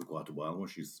fandom for quite a while, was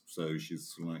she? So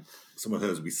she's like, some of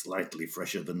hers will be slightly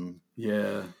fresher than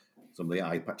some of the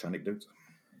eye patch anecdotes.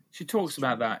 She talks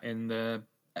about that in the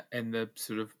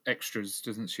sort of extras,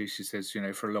 doesn't she? She says,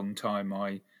 for a long time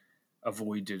I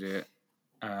avoided it.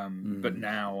 But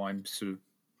now I'm sort of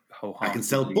wholeheartedly... I can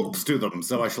sell books to them,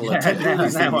 so I shall attend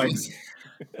these things.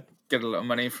 I get a lot of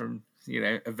money from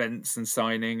events and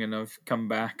signing, and I've come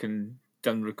back and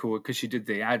done record because she did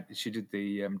the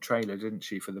trailer, didn't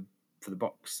she, for the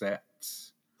box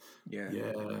sets? Yeah,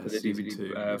 for the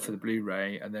DVD, for the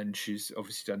Blu-ray, and then she's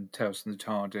obviously done Tales from the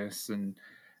TARDIS and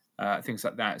things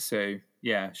like that. So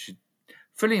she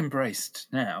fully embraced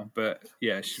now, but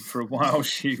for a while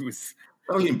she was.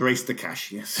 Only embraced the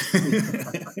cash, yes.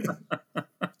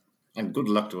 And good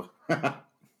luck to her.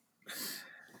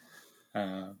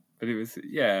 But it was,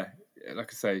 like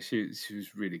I say, she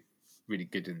was really, really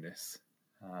good in this.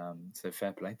 So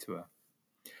fair play to her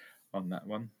on that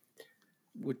one.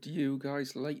 Would you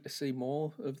guys like to see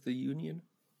more of the Union?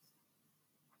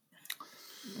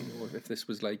 If this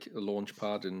was like a launch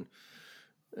pad, and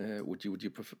would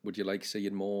you like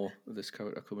seeing more of this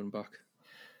character coming back?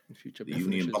 Future the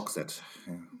Union box set.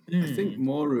 I think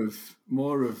more of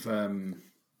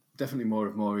definitely more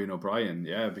of Maureen O'Brien,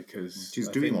 because she's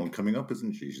doing one coming up,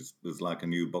 isn't she? There's like a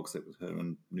new box set with her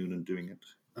and Noonan doing it.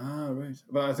 Ah, right.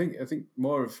 But I think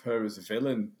more of her as a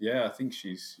villain. Yeah, I think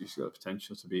she's got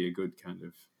potential to be a good kind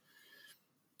of,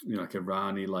 like a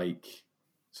Rani-like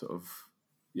sort of,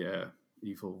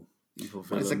 evil villain.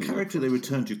 Well, it's a character they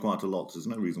return to quite a lot. So there's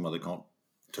no reason why they can't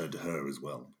turn to her as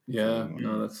well. Yeah,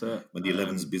 that's it. When the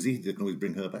 11's busy, they can always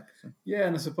bring her back. So. Yeah,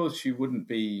 and I suppose she wouldn't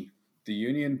be the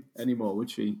Union anymore, would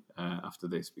she, after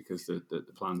this, because the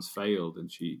plans failed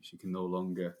and she can no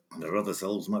longer... And her other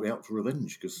selves might be out for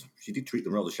revenge, because she did treat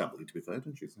them rather shabbily, to be fair,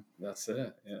 didn't she? That's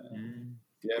it,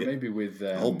 yeah. Maybe with...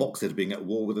 the whole box set being at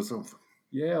war with herself.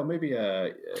 Yeah, or maybe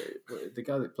the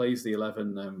guy that plays the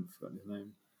 11, I forgot his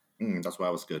name. That's why I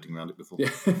was skirting around it before.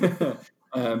 Yeah.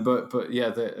 But yeah,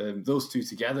 those two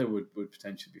together would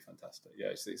potentially be fantastic. Yeah,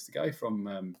 it's the guy from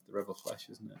the Rebel Flesh,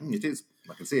 isn't it? It is.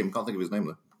 I can see him. Can't think of his name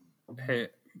though. Hey,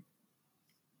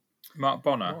 Mark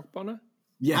Bonner. Mark Bonner?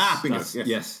 Yes, bingo,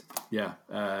 yes. Yeah.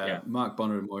 Yeah. Mark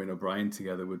Bonner and Maureen O'Brien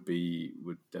together would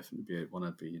definitely be one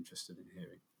I'd be interested in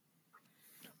hearing.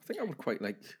 I think I would quite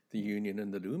like the Union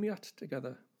and the Lumiat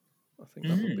together. I think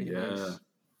that would be nice.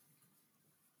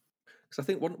 Because I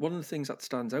think one of the things that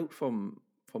stands out from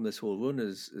this whole run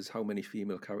is how many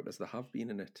female characters there have been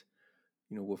in it.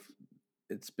 You know,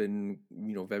 it's been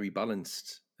very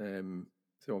balanced. So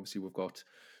obviously we've got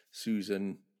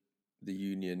Susan, the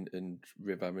Union, and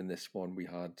River in this one. We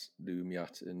had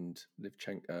Lumiat and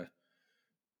Livchenko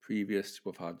previous.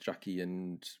 We've had Jackie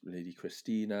and Lady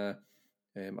Christina.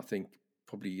 I think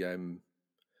probably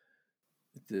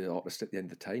the artist at the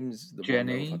end of the Times. The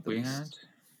Jenny, one we had.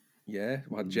 Yeah,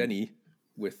 we had Jenny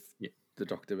with the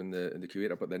Doctor and the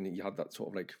Curator, but then you had that sort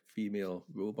of like female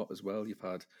robot as well. You've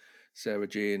had Sarah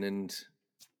Jane and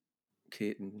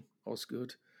Kate and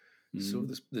Osgood. So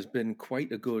there's been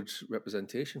quite a good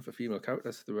representation for female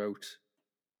characters throughout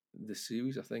this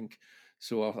series, I think.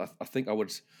 So I think I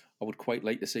would quite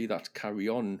like to see that carry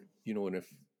on, and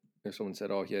if someone said,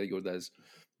 oh, here you go, there's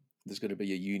going to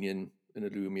be a Union and a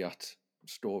Lumiat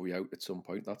story out at some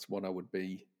point, that's one I would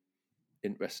be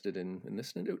interested in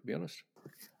listening to be honest.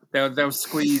 They'll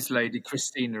squeeze Lady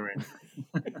Christina in.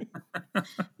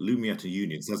 Lumiat and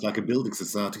Union sounds like a building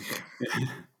society.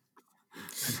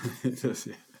 It does,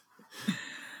 yeah.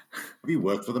 Have you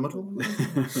worked for them at all?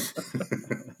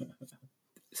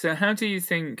 So how do you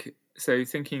think,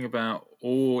 thinking about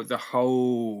the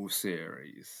whole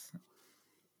series,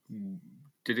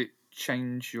 did it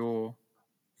change your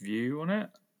view on it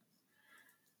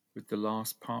with the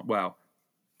last part? Well,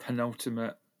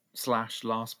 penultimate /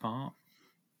 last part?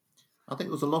 I think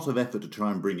there was a lot of effort to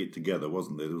try and bring it together,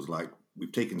 wasn't there? There was like,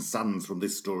 we've taken sands from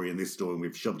this story and this story and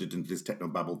we've shoved it into this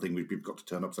technobabble thing we've got to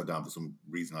turn upside down for some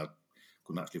reason I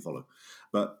couldn't actually follow.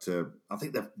 But I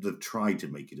think they've tried to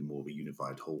make it a more of a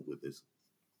unified whole with this.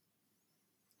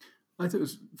 I thought it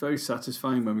was very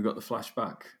satisfying when we got the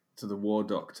flashback to the War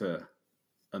Doctor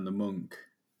and the monk,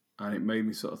 and it made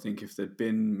me sort of think if there'd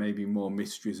been maybe more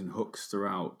mysteries and hooks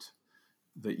throughout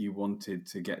that you wanted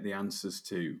to get the answers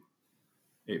to,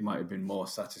 it might have been more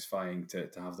satisfying to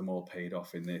have them all paid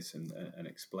off in this and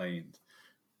explained.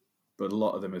 But a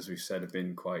lot of them, as we've said, have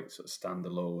been quite sort of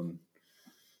standalone.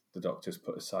 The Doctor's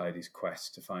put aside his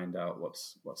quest to find out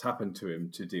what's happened to him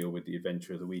to deal with the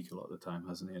adventure of the week a lot of the time,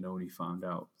 hasn't he? And only found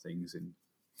out things in...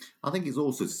 I think it's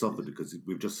also suffered because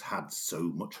we've just had so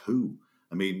much Who.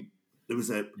 I mean, there was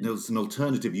an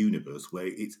alternative universe where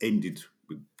it's ended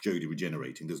with Jodie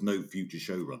regenerating. There's no future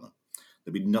showrunner.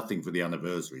 There'd be nothing for the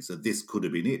anniversary. So this could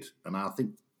have been it. And I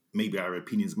think maybe our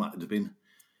opinions might have been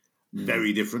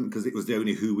very different because it was the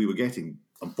only Who we were getting.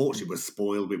 Unfortunately, we're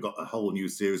spoiled. We've got a whole new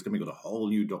series coming. We've got a whole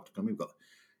new Doctor coming.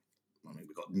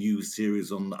 We've got new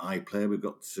series on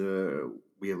iPlayer.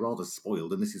 We are rather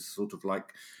spoiled. And this is sort of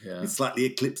like, it's slightly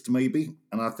eclipsed maybe.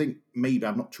 And I think maybe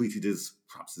I'm not treated as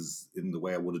in the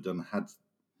way I would have done had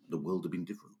the world have been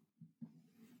different.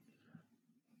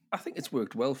 I think it's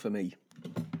worked well for me.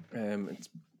 It's,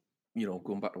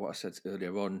 going back to what I said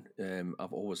earlier on,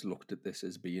 I've always looked at this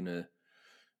as being a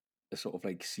sort of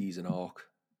like season arc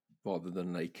rather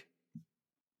than like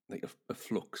a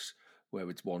flux where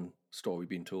it's one story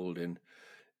being told in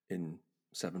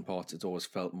 7 parts. It's always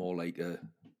felt more like a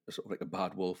sort of like a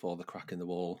Bad Wolf or the Crack in the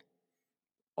Wall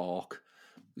arc.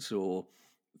 So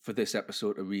for this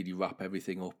episode to really wrap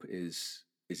everything up is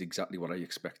exactly what I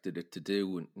expected it to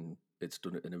do, and it's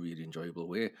done it in a really enjoyable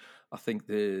way. I think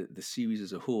the series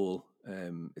as a whole,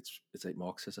 it's like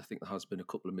Mark says, I think there has been a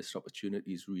couple of missed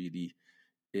opportunities really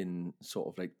in sort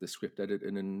of like the script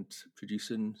editing and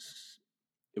producing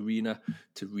arena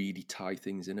to really tie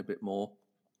things in a bit more.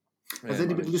 Has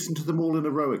anybody listened to them all in a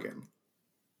row again?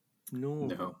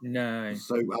 No.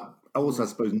 So I also, I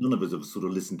suppose, none of us have sort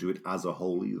of listened to it as a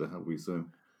whole either, have we? So,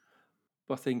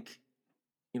 but I think,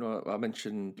 I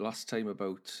mentioned last time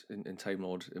about in Time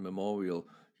Lord Immemorial,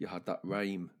 you had that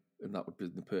rhyme, and that would be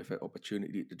the perfect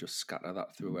opportunity to just scatter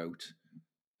that throughout,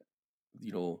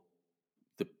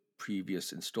 the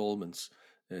previous installments,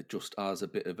 just as a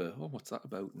bit of a, what's that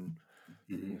about? And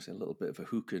a little bit of a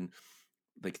hook, and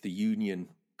like the Union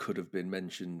could have been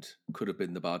mentioned, could have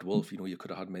been the Bad Wolf. You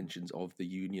could have had mentions of the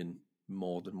Union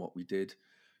more than what we did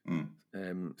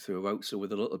throughout. So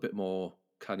with a little bit more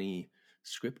canny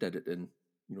script editing,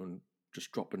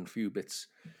 just dropping a few bits,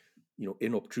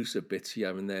 inobtrusive bits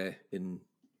here and there in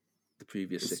the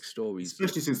previous 6 stories.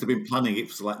 Especially since they've been planning it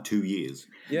for like 2 years.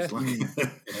 Yeah. It's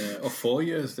like, or 4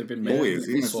 years they've been 4 making years,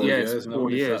 it. yeah. 4 Yeah, years. it's and I 4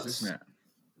 wonder if years, that's- isn't it?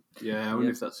 Yeah, I wonder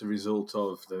Yeah. if that's a result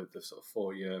of the sort of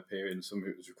 4-year period. Some of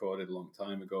it was recorded a long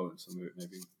time ago, and some of it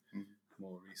maybe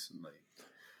more recently.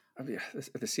 I mean,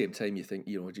 at the same time, you think,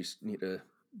 you just need to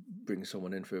bring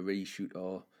someone in for a reshoot,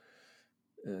 or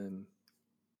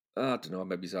I don't know,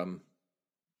 maybe I'm,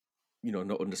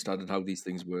 not understanding how these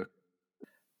things work.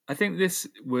 I think this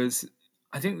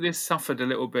suffered a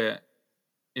little bit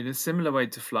in a similar way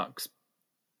to Flux,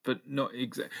 but not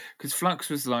exactly, because Flux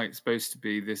was like supposed to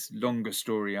be this longer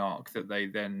story arc that they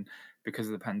then, because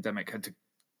of the pandemic, had to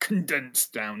condense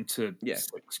down to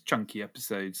 6 chunky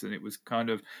episodes, and it was kind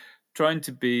of trying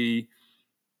to be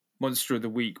Monster of the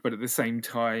Week, but at the same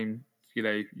time,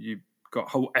 you've got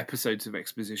whole episodes of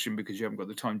exposition because you haven't got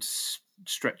the time to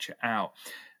stretch it out.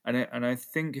 And I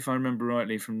think, if I remember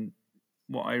rightly from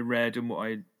what I read and what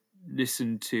I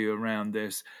listened to around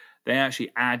this, they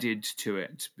actually added to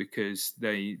it because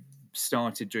they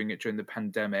started doing it during the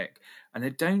pandemic. And I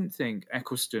don't think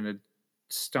Eccleston had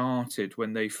started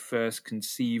when they first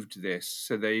conceived this.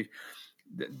 So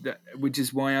which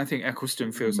is why I think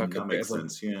Eccleston feels like a bit of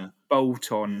a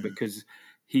bolt on, because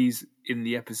he's in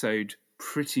the episode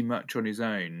pretty much on his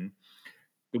own.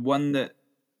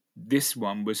 This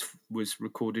one was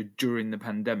recorded during the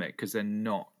pandemic because they're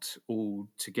not all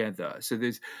together. So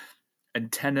and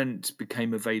Tennant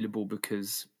became available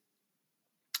because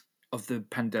of the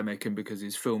pandemic and because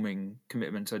his filming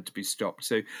commitments had to be stopped.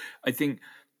 So I think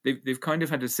they've kind of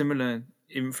had a similar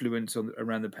influence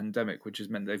around the pandemic, which has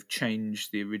meant they've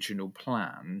changed the original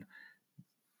plan,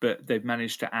 but they've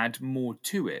managed to add more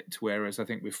to it. Whereas I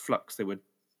think with Flux, they were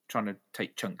trying to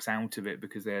take chunks out of it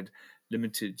because they had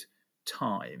limited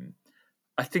time.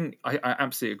 I think I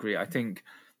absolutely agree. I think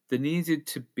there needed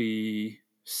to be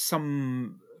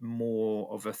some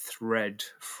more of a thread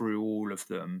through all of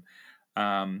them.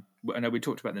 I know we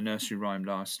talked about the nursery rhyme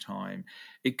last time.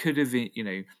 It could have been,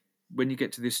 when you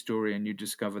get to this story and you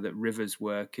discover that River's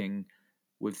working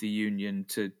with the Union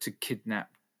to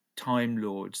kidnap Time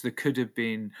Lords, there could have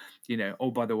been,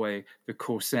 oh, by the way, the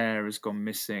Corsair has gone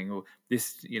missing, or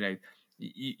this,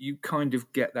 you kind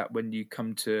of get that when you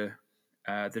come to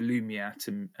the Lumiat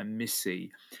and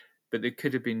Missy, but there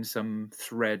could have been some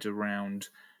thread around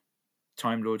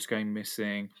Time Lords going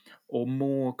missing, or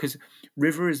more, because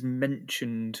River is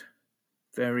mentioned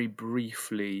very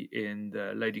briefly in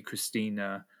the Lady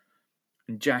Christina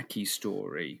and Jackie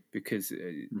story, because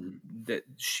that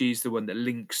she's the one that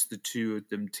links the two of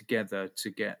them together to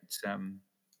get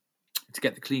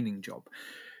the cleaning job.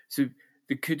 So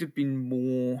there could have been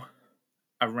more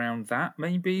around that,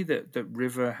 maybe that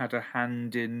River had a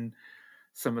hand in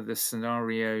some of the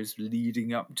scenarios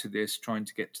leading up to this, trying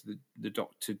to get to the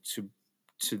Doctor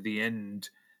to the end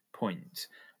point.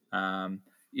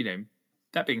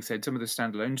 That being said, some of the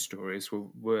standalone stories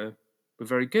were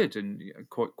very good, and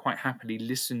quite happily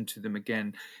listened to them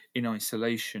again in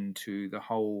isolation to the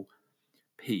whole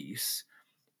piece.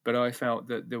 But I felt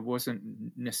that there wasn't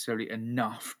necessarily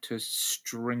enough to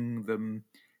string them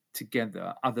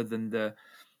together, other than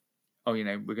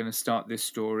we're going to start this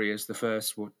story as the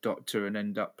first Doctor and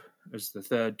end up as the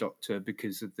third Doctor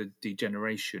because of the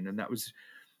degeneration. And that was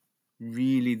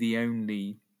really the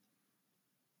only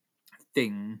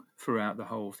thing throughout the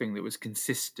whole thing that was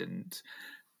consistent.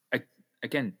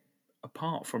 Again,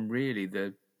 apart from really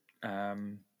the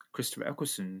Christopher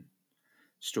Eccleston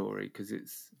story, because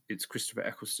it's Christopher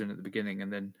Eccleston at the beginning,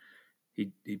 and then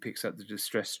he picks up the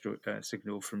distress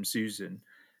signal from Susan.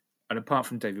 And apart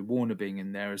from David Warner being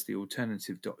in there as the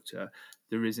alternative Doctor,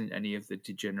 there isn't any of the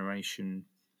degeneration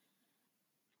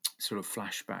sort of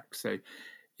flashback. So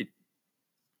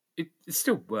it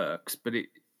still works, but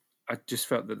I just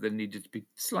felt that there needed to be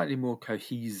slightly more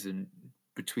cohesion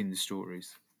between the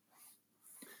stories.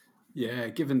 Yeah,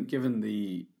 given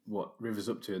what River's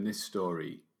up to in this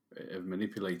story of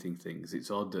manipulating things, it's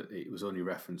odd that it was only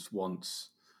referenced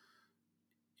once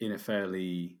in a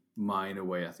fairly minor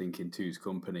way, I think, in Two's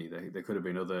Company. There could have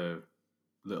been other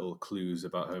little clues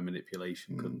about her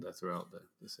manipulation, couldn't there, throughout the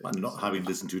series? And not having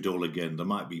listened to it all again, there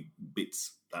might be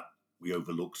bits that we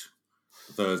overlooked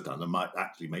the first time that might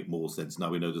actually make more sense now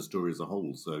we know the story as a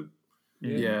whole. So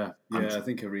yeah, I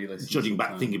think a realist. Thinking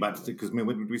back, because when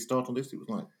did we start on this? It was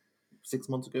like 6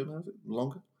 months ago now, is it?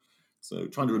 Longer? So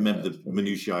trying to remember the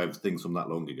minutiae of things from that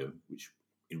long ago, which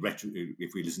in retro,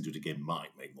 if we listen to it again, might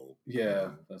make more. Yeah,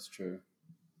 that's true.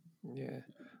 Yeah,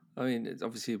 I mean, it's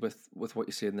obviously with what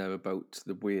you're saying there about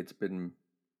the way it's been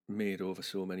made over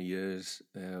so many years,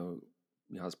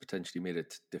 has potentially made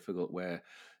it difficult. Where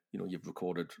you've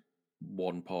recorded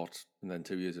one part, and then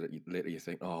 2 years later you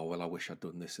think, oh well, I wish I'd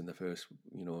done this in the first,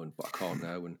 but I can't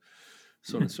now, and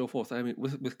so on and so forth. I mean,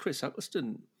 with Chris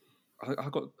Eccleston, I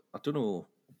don't know.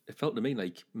 It felt to me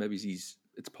like maybe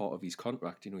it's part of his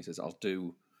contract. He says, I'll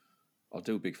do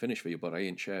Big Finish for you, but I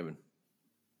ain't sharing.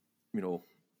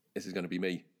 This is going to be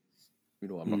me.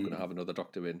 I'm not going to have another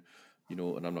Doctor in,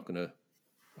 and I'm not going to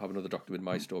have another Doctor in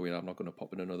my story, and I'm not going to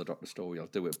pop in another Doctor story. I'll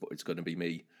do it, but it's going to be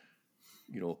me.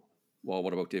 Well,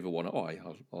 what about David Warner? Oh,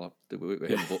 I'll do it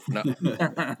with him, but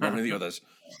none of the others.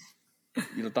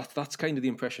 That's kind of the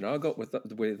impression I got with that,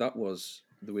 the way there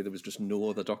was just no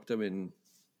other Doctor in.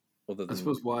 Other than, I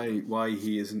suppose why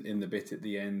he isn't in the bit at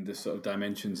the end, the sort of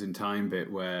dimensions in time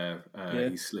bit where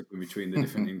he's slipping between the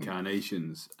different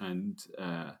incarnations, and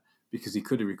because he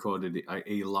could have recorded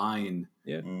a line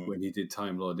when he did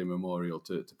Time Lord Immemorial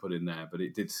to put in there, but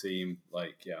it did seem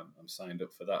like I'm signed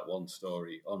up for that one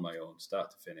story on my own, start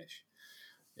to finish.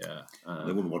 Yeah,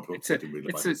 they wouldn't want to upset him,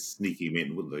 really, by sneaking him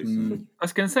in, would they? I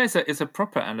was going to say, it's a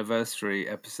proper anniversary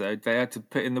episode. They had to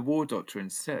put in the War Doctor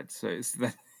instead, so it's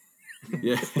the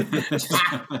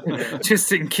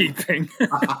just in keeping.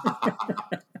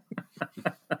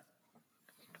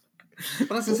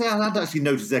 But as I say, I hadn't actually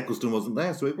noticed Eccleston wasn't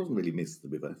there, so it wasn't really missed, to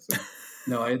be fair. So.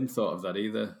 No, I hadn't thought of that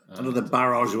either. Under the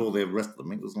barrage of all the rest of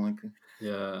them, it was like...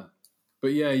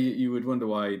 But yeah, you would wonder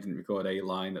why he didn't record a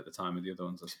line at the time of the other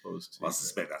ones, I suppose. Too. Well, I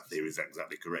suspect that theory is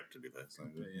exactly correct, to be fair. So.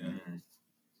 And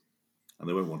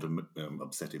they won't want to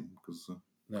upset him, because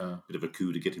a bit of a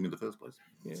coup to get him in the first place.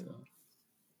 Yeah.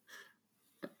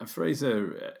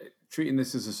 Fraser, treating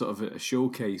this as a sort of a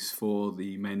showcase for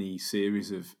the many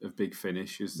series of Big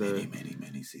Finish, is there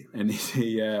many series?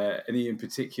 Any in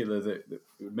particular that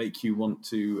would make you want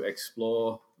to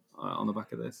explore on the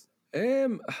back of this?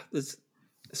 There's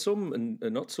some and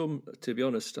not some, to be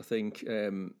honest. I think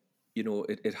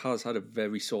it has had a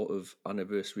very sort of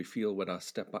anniversary feel when I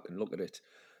step back and look at it.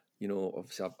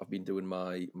 Obviously I've been doing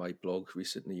my blog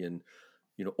recently, and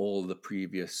all the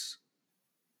previous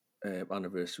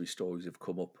anniversary stories have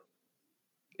come up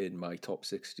in my top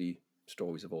 60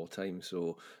 stories of all time.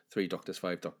 So 3 Doctors,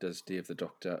 5 Doctors, Day of the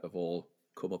Doctor have all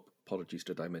come up. Apologies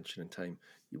to Dimension and Time,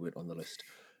 you weren't on the list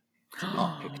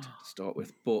picked to start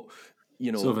with, but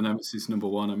Silver Nemesis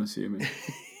 #1, I'm assuming.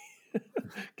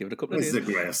 Give it a couple of days. The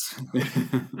grass.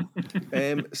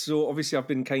 So obviously I've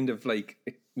been kind of like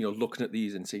looking at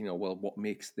these and saying, well, what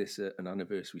makes this an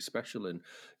anniversary special? And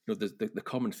the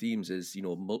common themes is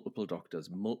multiple Doctors,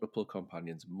 multiple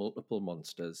companions, multiple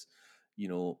monsters,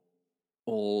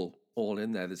 all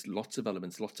in there. There's lots of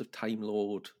elements, lots of Time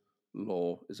Lord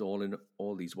lore is all in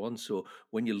all these ones. So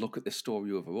when you look at the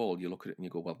story overall, you look at it and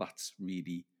you go, well, that's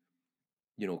really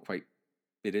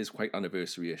it is quite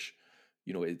anniversary-ish.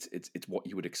 It's what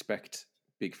you would expect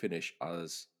Big Finish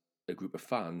as a group of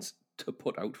fans to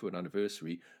put out for an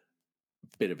anniversary.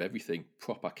 Bit of everything,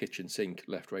 proper kitchen sink,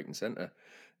 left, right, and centre.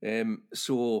 And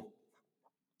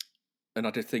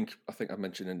I think I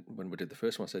mentioned when we did the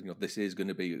first one, I said, this is going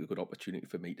to be a good opportunity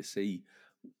for me to see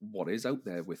what is out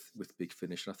there with Big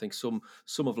Finish. And I think some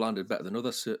have landed better than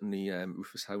others. Certainly,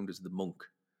 Rufus Hound as the monk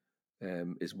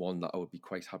is one that I would be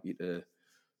quite happy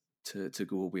to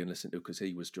go away and listen to, because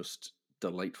he was just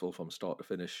delightful from start to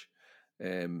finish.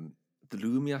 The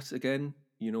Lumiat again,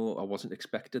 I wasn't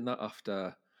expecting that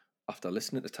after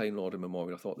listening to Time Lord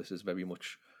Immemorial. I thought this is very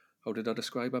much, how did I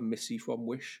describe her? Missy from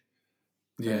Wish.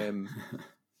 Yeah.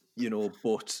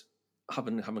 But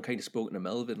having kind of spoken to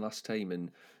Melvin last time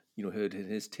and heard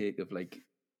his take of like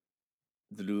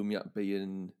the Lumiat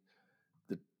being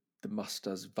the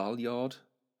Master's Valyard,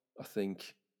 I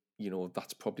think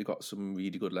that's probably got some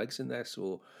really good legs in there.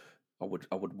 So I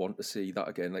would want to see that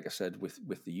again. Like I said,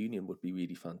 with the Union would be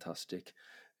really fantastic.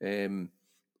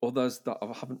 Others that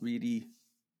I haven't really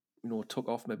took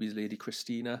off, maybe is Lady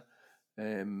Christina.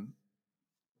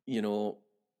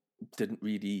 Didn't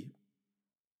really.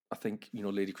 I think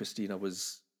Lady Christina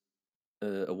was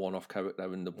a one-off character,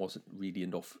 and there wasn't really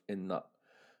enough in that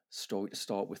story to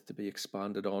start with to be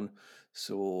expanded on.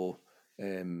 So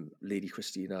Lady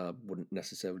Christina wouldn't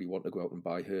necessarily want to go out and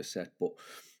buy her set, but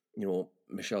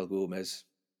Michelle Gomez,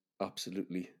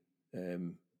 absolutely.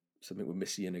 Something with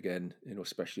Missy in again,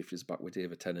 especially if she's back with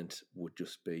David Tennant, would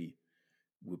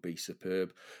be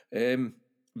superb.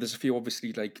 There's a few,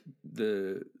 obviously, like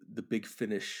the Big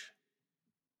Finish,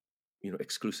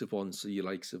 exclusive ones, so your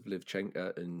likes of Liv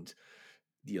Chenka and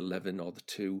the 11 or the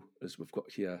 2, as we've got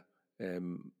here.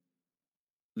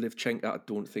 Liv Chenka, I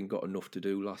don't think got enough to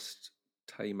do last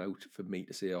time out for me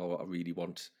to say, oh, I really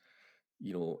want,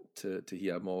 to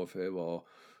hear more of her, or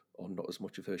or not as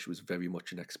much of her. She was very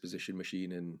much an exposition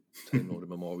machine in Time Lord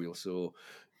Memorial. So,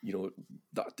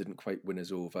 that didn't quite win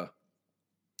us over.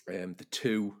 The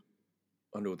 2,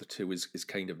 I know the 2 is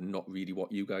kind of not really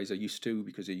what you guys are used to,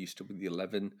 because you're used to the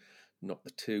 11, not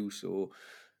the 2. So,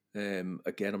 again,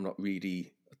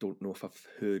 I don't know if I've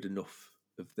heard enough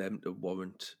of them to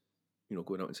warrant,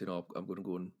 going out and saying, I'm going to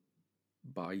go and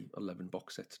buy 11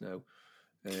 box sets now.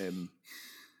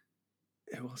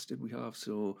 Who else did we have?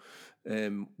 So,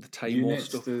 the Time War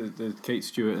stuff. The Kate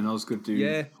Stewart and Osgood do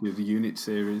the Unit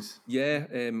series. Yeah,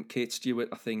 Kate Stewart,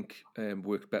 I think,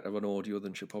 worked better on audio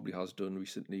than she probably has done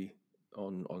recently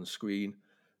on screen.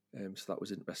 So that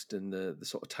was interesting. The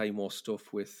sort of Time War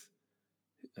stuff with,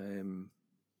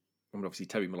 obviously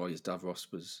Terry Malloy's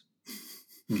Davros was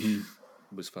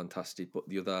was fantastic, but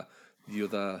the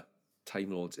other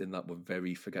Time Lords in that were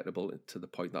very forgettable, to the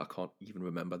point that I can't even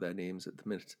remember their names at the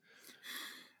minute.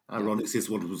 Ironic, this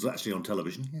one was actually on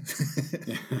television.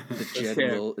 The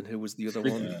General, and who was the other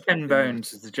one? Ken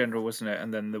Bones was the General, wasn't it?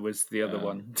 And then there was the other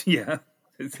one. Yeah,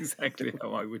 it's exactly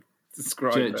how I would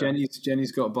describe it.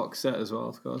 Jenny's got a box set as well,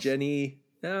 of course. Jenny,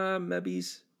 maybe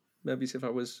if I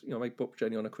was, I might book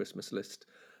Jenny on a Christmas list.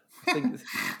 I think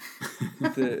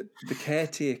the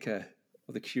caretaker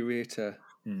or the curator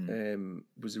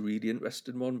was a really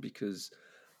interesting one, because,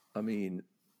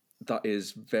 that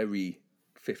is very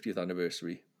 50th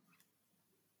anniversary.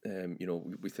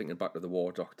 We're thinking back to the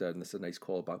War Doctor, and it's a nice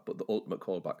callback, but the ultimate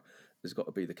callback has got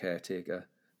to be the caretaker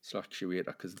 /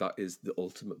 curator, because that is the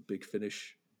ultimate Big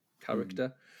Finish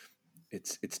character.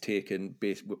 It's taken,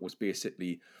 was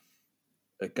basically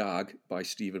a gag by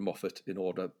Stephen Moffat in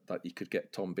order that he could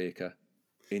get Tom Baker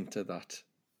into that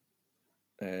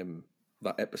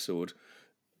that episode.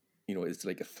 It's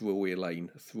like a throwaway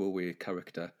line, a throwaway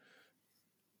character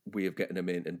way of getting him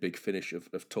in, and Big Finish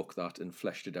have took that and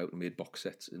fleshed it out and made box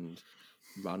sets and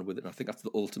ran with it. And I think that's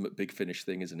the ultimate Big Finish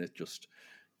thing, isn't it? Just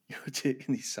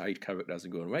taking these side characters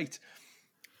and going, right,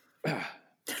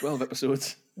 12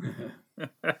 episodes.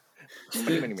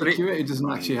 The curator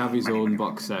doesn't actually have his own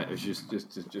box set. It's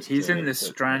just he's in the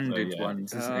Stranded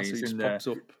ones, isn't he? So he pops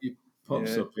up. He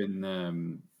pops up in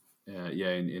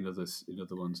in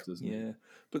other ones, doesn't he? Yeah,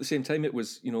 but at the same time, it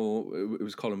was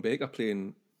Colin Baker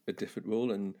playing a different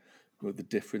role, and the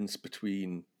difference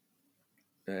between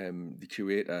the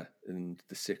curator and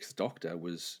the Sixth Doctor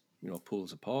was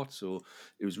pulls apart. So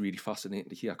it was really fascinating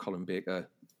to hear Colin Baker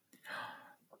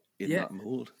in that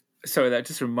mould. Sorry, that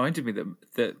just reminded me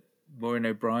that Maureen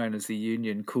O'Brien, as the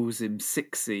Union, calls him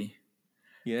Sixy.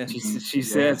 Yeah, she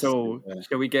says, "Oh,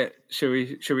 shall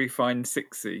we find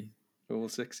Sixy? All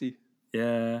 60."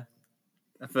 Yeah,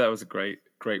 I thought that was a great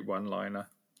one-liner.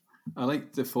 I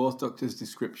like the Fourth Doctor's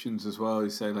descriptions as well. You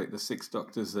say like the Sixth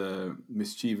Doctor's a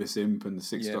mischievous imp, and the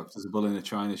Sixth Doctor's a bull in a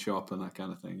china shop, and that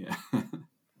kind of thing. Yeah,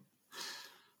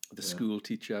 the school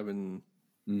teacher and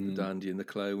the dandy and the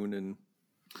clown, and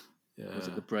was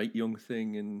it the bright young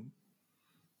thing? And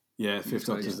Fifth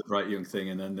Doctor's the bright young thing,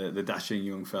 and then the dashing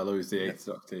young fellow is the Eighth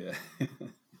Doctor. Yeah.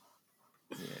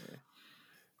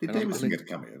 Did Davison get a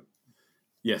cameo?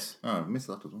 Yes. Oh, I missed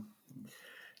that as well.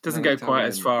 Doesn't go quite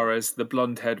as far as the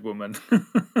blonde-haired woman.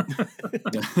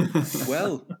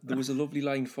 Well, there was a lovely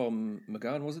line from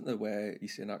McGann, wasn't there, where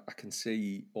he's saying, I can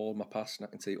see all my past and I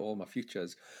can see all my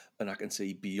futures, and I can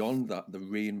see beyond that the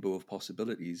rainbow of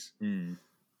possibilities.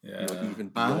 Yeah, even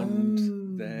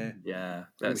beyond there. Yeah,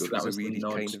 that was a really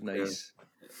kind of nice.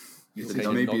 It's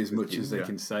maybe as much as they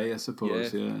can say, I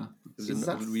suppose. Yeah. It was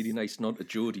a really nice nod to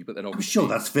Jodie, but then I'm sure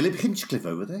that's Philip Hinchcliffe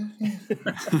over there.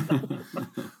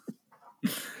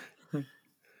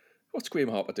 What's Graham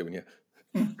Harper doing here?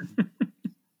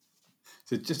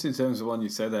 So just in terms of one you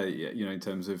said there, in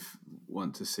terms of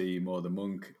want to see more of the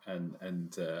monk and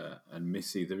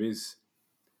Missy, there's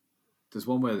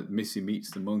one where Missy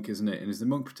meets the monk, isn't it? And is the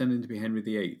monk pretending to be Henry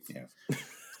VIII? Yeah.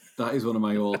 That is one of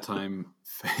my all-time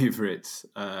favourites.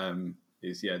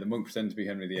 Is the monk pretending to be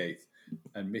Henry VIII,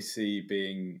 and Missy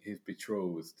being his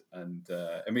betrothed. And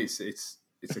it's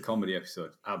a comedy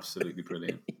episode, absolutely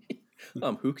brilliant.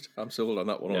 I'm hooked. I'm sold on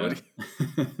that one already.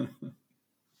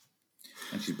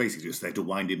 And she's basically just there to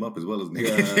wind him up as well, isn't she?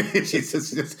 Yeah. She's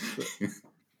just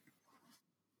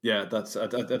Yeah, that's I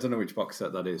don't know which box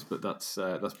set that is, but that's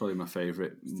probably my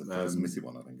favourite. the first Missy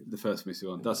one, I think. The first Missy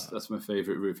one. That's my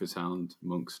favourite Rufus Hound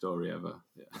monk story ever.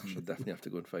 Yeah. I should definitely have to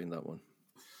go and find that one.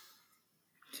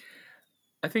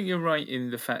 I think you're right in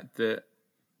the fact that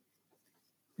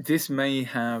this may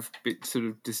have sort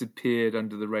of disappeared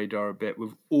under the radar a bit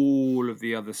with all of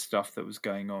the other stuff that was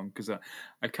going on, because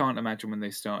I can't imagine when they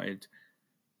started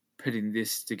putting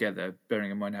this together,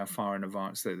 bearing in mind how far in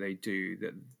advance that they do,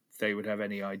 that they would have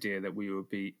any idea that we would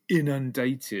be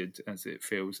inundated, as it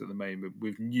feels at the moment,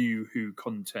 with new Who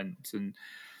content. And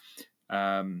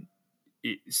I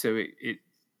think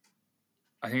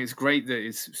it's great that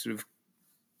it's sort of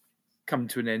come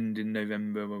to an end in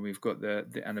November when we've got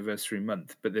the anniversary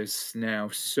month, but there's now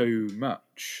so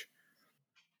much.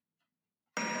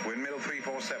 Windmill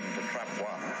 347 for trap 1.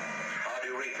 Are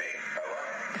you reaping?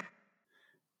 Over.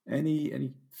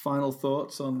 Any final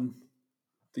thoughts on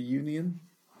the Union?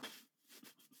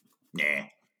 Yeah.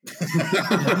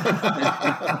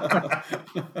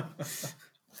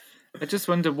 I just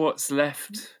wonder what's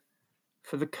left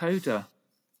for the coda.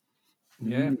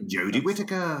 Yeah. Jodie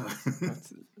Whittaker.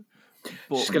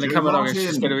 She's going to come along and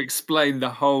she's going to explain the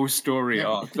whole story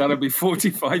arc. That'll be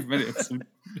 45 minutes.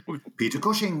 Peter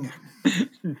Cushing.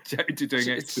 Jodie doing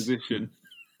exposition.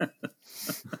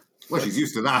 Well, she's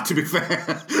used to that, to be fair.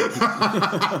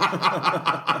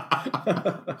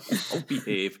 I'll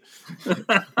behave.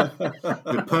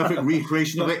 The perfect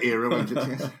recreation of the era, won't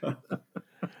it?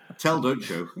 Tell, don't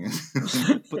show.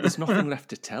 But there's nothing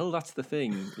left to tell. That's the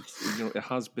thing. It's, it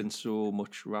has been so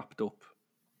much wrapped up.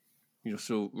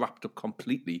 So wrapped up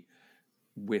completely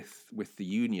with the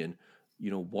Union.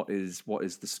 What is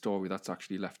the story that's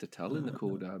actually left to tell in the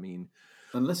coda? I mean,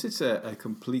 unless it's a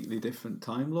completely different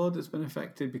Time Lord that's been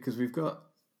affected, because we've got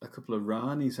a couple of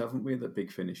Ranis, haven't we, that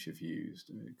Big Finish have used,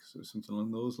 so something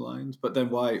along those lines. But then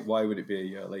why would it be a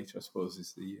year later? I suppose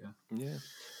is the yeah.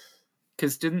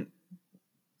 Because didn't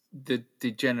the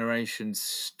degeneration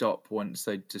stop once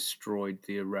they destroyed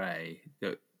the array?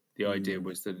 That the idea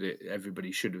was that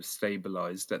everybody should have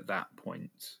stabilized at that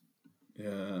point.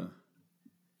 Yeah.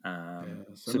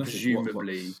 So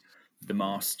presumably the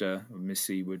Master or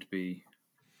Missy would be.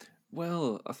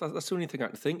 Well, that's the only thing I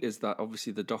can think is that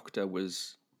obviously the Doctor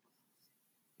was,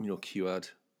 cured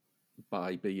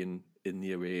by being in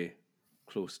the array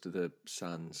close to the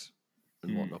sands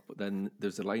and whatnot. But then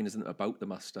there's a line, isn't it, about the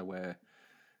Master where,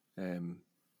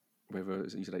 whether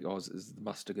he's like, "Oh, is the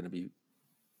Master going to be,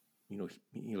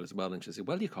 healed as well?" And she said,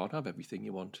 "Well, you can't have everything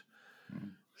you want."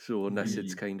 So unless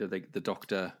it's kind of like the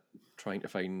Doctor trying to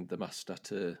find the Master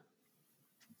to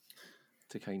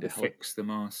kind of help fix the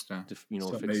Master,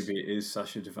 so maybe it is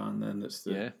Sacha Dhawan then. That's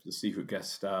the secret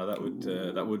guest star.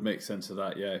 That would make sense of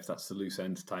that. Yeah, if that's the loose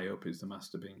end to tie up, is the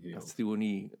Master being healed. That's the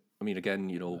only. I mean, again,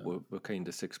 we're kind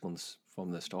of 6 months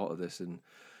from the start of this, and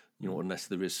unless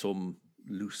there is some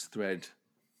loose thread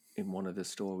in one of the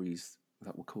stories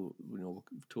that we're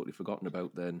totally forgotten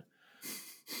about, then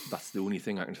that's the only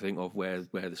thing I can think of where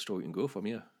the story can go from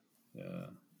here. Yeah.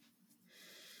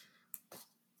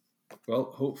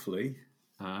 Well, hopefully,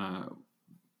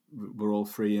 we're all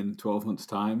free in 12 months'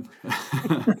 time. We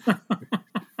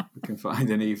can find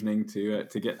an evening to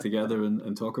get together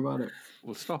and talk about it.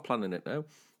 We'll start planning it now.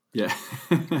 Yeah.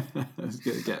 Let's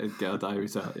get our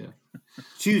diaries out, yeah.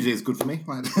 Tuesday is good for me.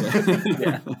 Right?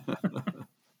 Yeah.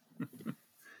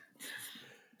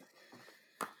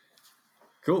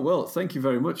 Cool. Well, thank you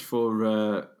very much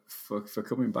for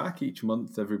coming back each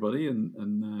month, everybody,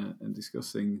 and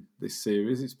discussing this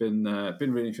series. It's been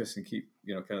really interesting to keep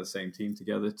kind of the same team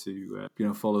together to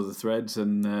follow the threads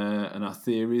and our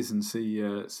theories and see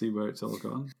where it's all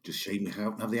gone. Just shame you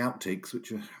have the outtakes,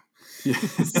 which are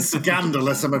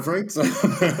scandalous, I'm afraid. So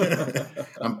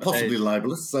and possibly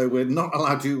libelous, so we're not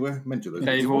allowed to mention those.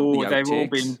 They've all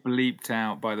been bleeped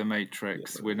out by the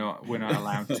Matrix. Yeah, we're not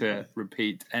allowed to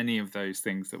repeat any of those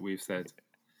things that we've said.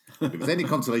 If there's any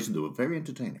consolation, they were very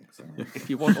entertaining. So. If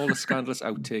you want all the scandalous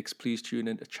outtakes, please tune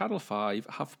in to Channel 5,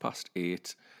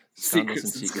 8:30. Scandals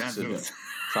and Secrets of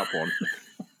Trap 1.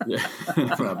 Yeah,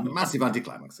 for a massive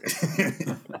anticlimax.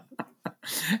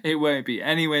 It won't be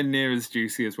anywhere near as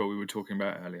juicy as what we were talking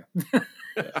about earlier.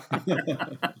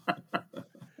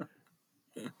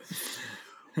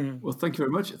 Well, thank you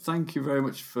very much. Thank you very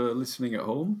much for listening at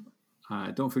home.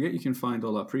 Don't forget, you can find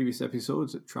all our previous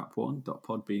episodes at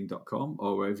trap1.podbean.com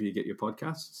or wherever you get your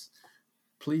podcasts.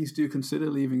 Please do consider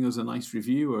leaving us a nice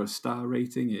review or a star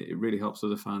rating. It really helps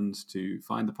other fans to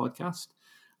find the podcast.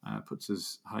 Puts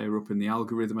us higher up in the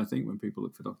algorithm, I think, when people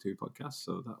look for Doctor Who podcasts.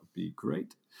 So that would be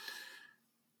great.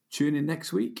 Tune in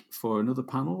next week for another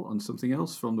panel on something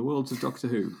else from the worlds of Doctor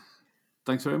Who.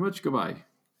 Thanks very much. Goodbye.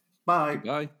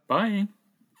 Bye. Bye.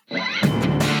 Bye.